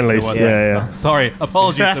 It was Land-lease, yeah. Sorry,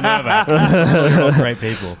 apologies to Mervac. I'm sure you're all great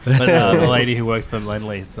people. But the lady who works for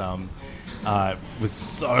Land-lease was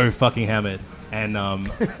so fucking hammered. And I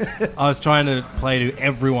was trying to play to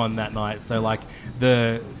everyone that night. So, like,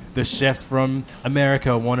 the the chefs from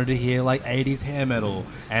America wanted to hear like 80s hair metal,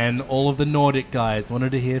 and all of the Nordic guys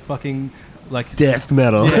wanted to hear fucking like Death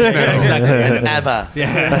metal. Yeah, exactly. And ABBA.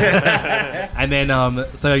 Yeah. And then,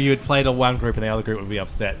 so you would play to one group and the other group would be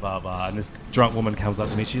upset, blah, blah. And this drunk woman comes up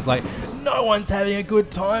to me. She's like, no one's having a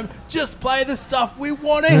good time. Just play the stuff we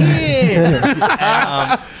want to hear.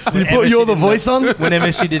 Did you put You're the Voice on?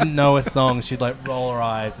 Whenever she didn't know a song, she'd like roll her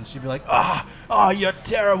eyes and she'd be like, oh, you're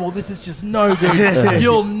terrible. This is just no good.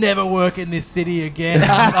 You'll never work in this city again.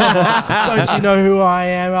 Don't you know who I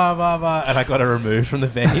am? Blah, blah, blah. And I got her removed from the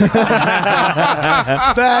venue.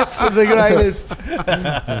 That's the greatest.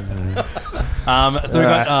 So we've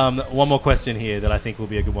got one more question here that I think will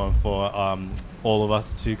be a good one for all of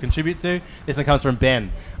us to contribute to. This one comes from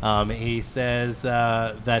Ben. He says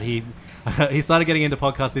that he started getting into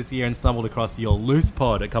podcasts this year and stumbled across your Loose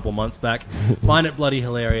Pod a couple months back. Find it bloody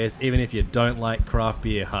hilarious, even if you don't like craft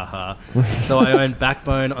beer, haha. So I own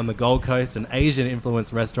Backbone on the Gold Coast, an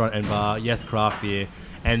Asian-influenced restaurant and bar, yes, craft beer,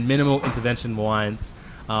 and minimal intervention wines.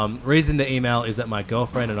 Reason to email is that my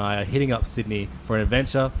girlfriend and I are hitting up Sydney for an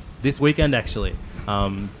adventure this weekend, actually.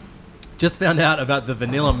 Just found out about the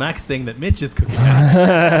Vanilla Max thing that Mitch is cooking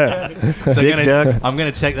out. I'm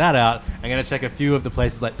going to check that out. I'm going to check a few of the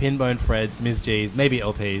places like Pinbone, Fred's, Ms. G's, maybe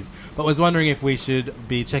LP's. But was wondering if we should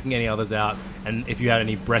be checking any others out and if you had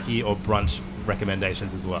any brekkie or brunch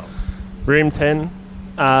recommendations as well. Room 10,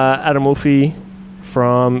 Adam Wolfie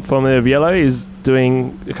from Formula of Yellow is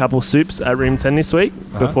doing a couple soups at Room 10 this week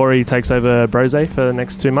before he takes over Brose for the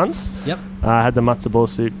next 2 months. Yep. I had the matzo ball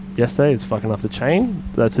soup yesterday. It's fucking off the chain.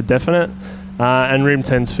 That's a definite. And Room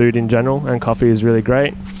 10's food in general and coffee is really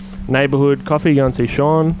great. Neighbourhood coffee, go and see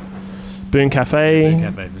Sean. Boone Cafe. Boone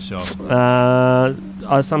Cafe for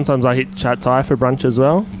sure. Sometimes I hit Chat Thai for brunch as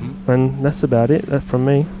well. And that's about it. That's from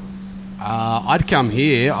me. I'd come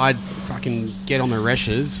here. I'd fucking get on the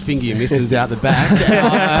reshes, finger your missus out the back.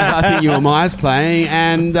 I think you or Myers playing,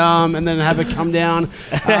 and then have a come down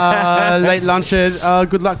late lunch at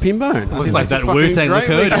Good Luck Pinbone. Looks like that Wu-Tang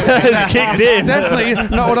liquor It's kicked in.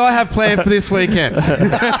 Definitely not what I have planned for this weekend.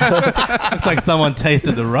 Looks like someone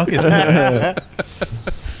tasted the Ruckus.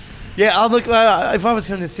 Yeah, look. If I was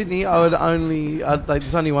coming to Sydney, I would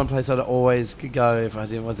there's only one place I'd always could go if I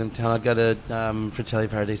wasn't in town. I'd go to Fratelli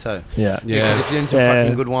Paradiso. Yeah. Because if you're into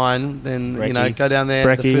fucking good wine, then Brekkie. go down there.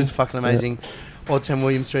 Brekkie. The food's fucking amazing. Or 10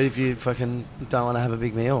 William Street if you fucking don't want to have a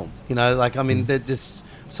big meal. They're just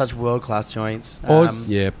such world class joints.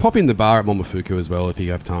 Pop in the bar at Momofuku as well if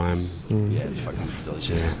you have time. Yeah, it's fucking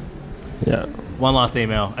delicious. Yeah. One last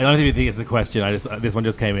email. I don't even think it's the question. This one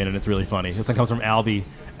just came in and it's really funny. This one comes from Albie,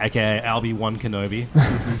 aka Albie1 Kenobi.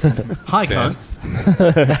 Hi, cunts.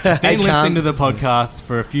 Been listening to the podcast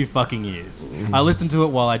for a few fucking years. I listen to it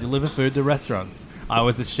while I deliver food to restaurants. I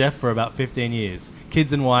was a chef for about 15 years.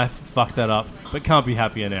 Kids and wife fucked that up, but can't be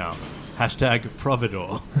happier now.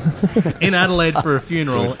 #Providor. In Adelaide for a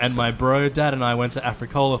funeral, and my bro, dad, and I went to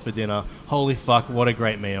Africola for dinner. Holy fuck, what a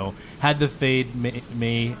great meal. Had the feed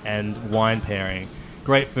me and wine pairing.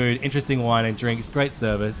 Great food, interesting wine and drinks, great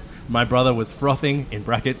service. My brother was frothing, in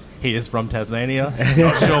brackets, he is from Tasmania.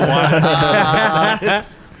 Not sure why.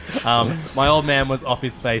 My old man was off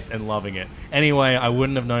his face and loving it. Anyway, I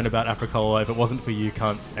wouldn't have known about Africola if it wasn't for you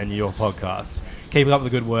cunts and your podcast. Keep up the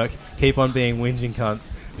good work. Keep on being whinging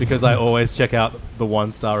cunts, because I always check out the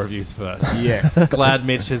 1-star reviews first. Yes. Glad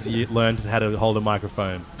Mitch has learned how to hold a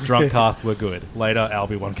microphone. Drunk casts were good. Later,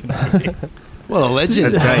 Albie1 Kenobi. What a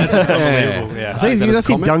legend. That's great. Unbelievable. Yeah. I think you don't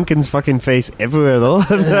see Duncan's fucking face everywhere though.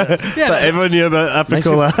 Everyone knew about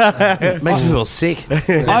Apricola. Makes me feel sick.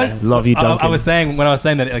 I love you, Duncan. I was saying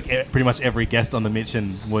that pretty much every guest on the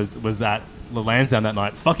Mission was at the Lansdowne that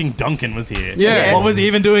night. Fucking Duncan was here. Yeah. What was he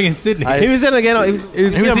even doing in Sydney? He was in again. He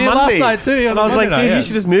was here on last Monday. night too. And I was like, dude, you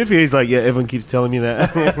should just move here. He's like, yeah, everyone keeps telling me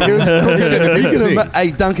that. It was cooking at a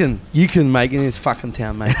Hey, Duncan, you can make it in this fucking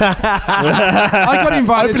town, mate. I got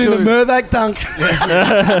invited Open to in the Murdoch dunk.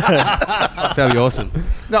 That'd be awesome.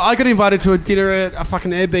 No, I got invited to a dinner at a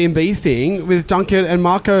fucking Airbnb thing with Duncan and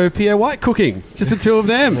Marco Pierre White cooking. Just the two of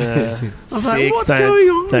them. I was like, what's going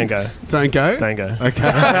on? Don't go. Don't go? Don't go.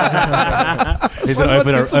 Okay. He's What's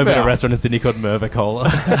open this a about? restaurant in Sydney called Merva Cola.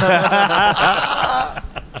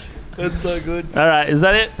 That's so good. All right, is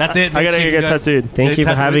that it? That's it. I gotta go get tattooed. Thank you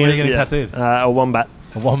for having What are us. you getting tattooed? A wombat.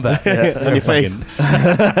 A wombat. On your face.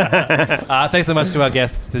 Thanks so much to our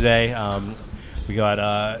guests today. We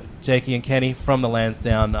got Jakey and Kenny from the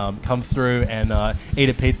Lansdowne. Come through and eat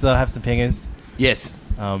a pizza, have some pingers. Yes.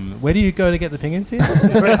 Where do you go to get the pingers here?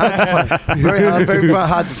 Very hard to find. Very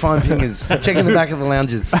hard to find pingers. Check in the back of the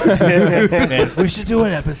lounges. Man, we should do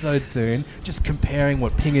an episode soon, just comparing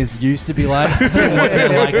what pingers used to be like to what they're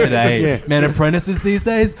like today. Yeah. Man, apprentices these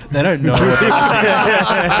days, they don't know.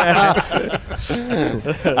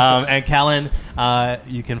 And Callan,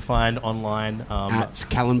 you can find online At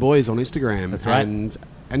Callan Boys on Instagram. That's right.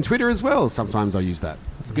 And Twitter as well. Sometimes I use that.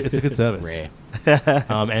 It's a good service. Rare.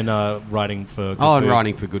 And writing for good And food.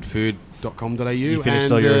 writing for goodfood.com.au. You finished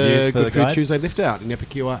and all your reviews for Good the Food guide? Tuesday lift out in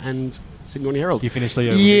Epicure and Sydney Morning Herald. You finished all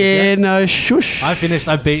your reviews Yeah, yet? no, shush. I finished.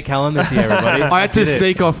 I beat Callan this year, everybody. I had to did it.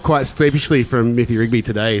 sneak off quite sheepishly from Miffy Rigby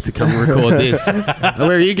today to come record this.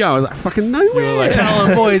 Where are you going? I was like, fucking nowhere. You were like,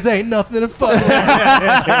 Callan boys ain't nothing to fuck with.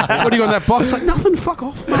 What do you got in that box? Like, nothing, fuck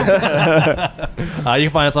off, mate. You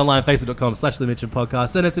can find us online, facebook.com/The Mitchin Podcast.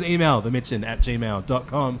 Send us an email,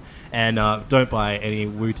 themitchin@gmail.com. And don't buy any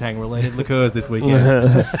Wu-Tang related liqueurs this weekend.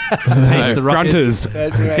 Taste the Ruckus. Grunters.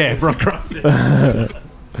 That's right. Yeah, Grunters.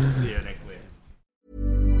 See you next week.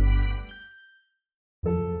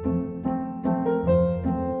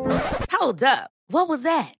 Hold up. What was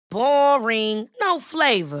that? Boring. No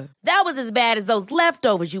flavor. That was as bad as those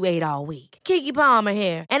leftovers you ate all week. Keke Palmer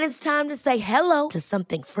here, and it's time to say hello to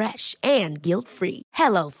something fresh and guilt-free.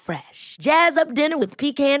 Hello Fresh. Jazz up dinner with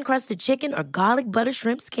pecan-crusted chicken or garlic butter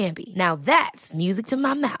shrimp scampi. Now that's music to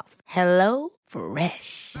my mouth. Hello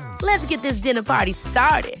Fresh. Let's get this dinner party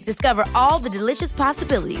started. Discover all the delicious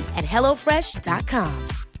possibilities at HelloFresh.com.